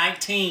Wolf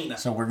 19.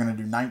 So we're going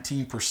to do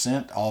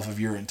 19% off of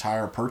your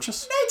entire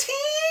purchase. 19.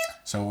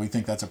 So we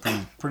think that's a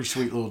pretty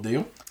sweet little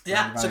deal.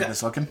 Yeah. So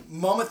that's looking.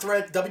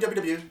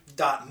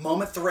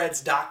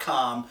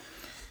 www.momentthreads.com.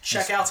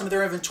 Check out some of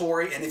their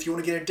inventory, and if you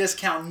want to get a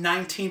discount,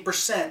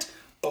 19%.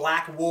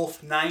 Black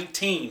Wolf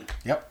 19.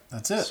 Yep,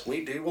 that's it.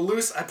 Sweet, dude. Well,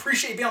 Lewis, I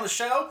appreciate you being on the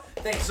show.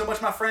 Thank you so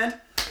much, my friend.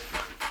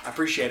 I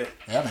appreciate it.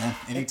 Yeah, man.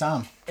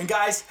 Anytime. And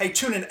guys, hey,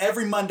 tune in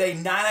every Monday,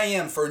 9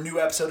 a.m. for a new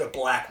episode of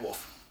Black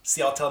Wolf.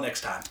 See y'all till next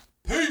time.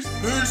 Peace.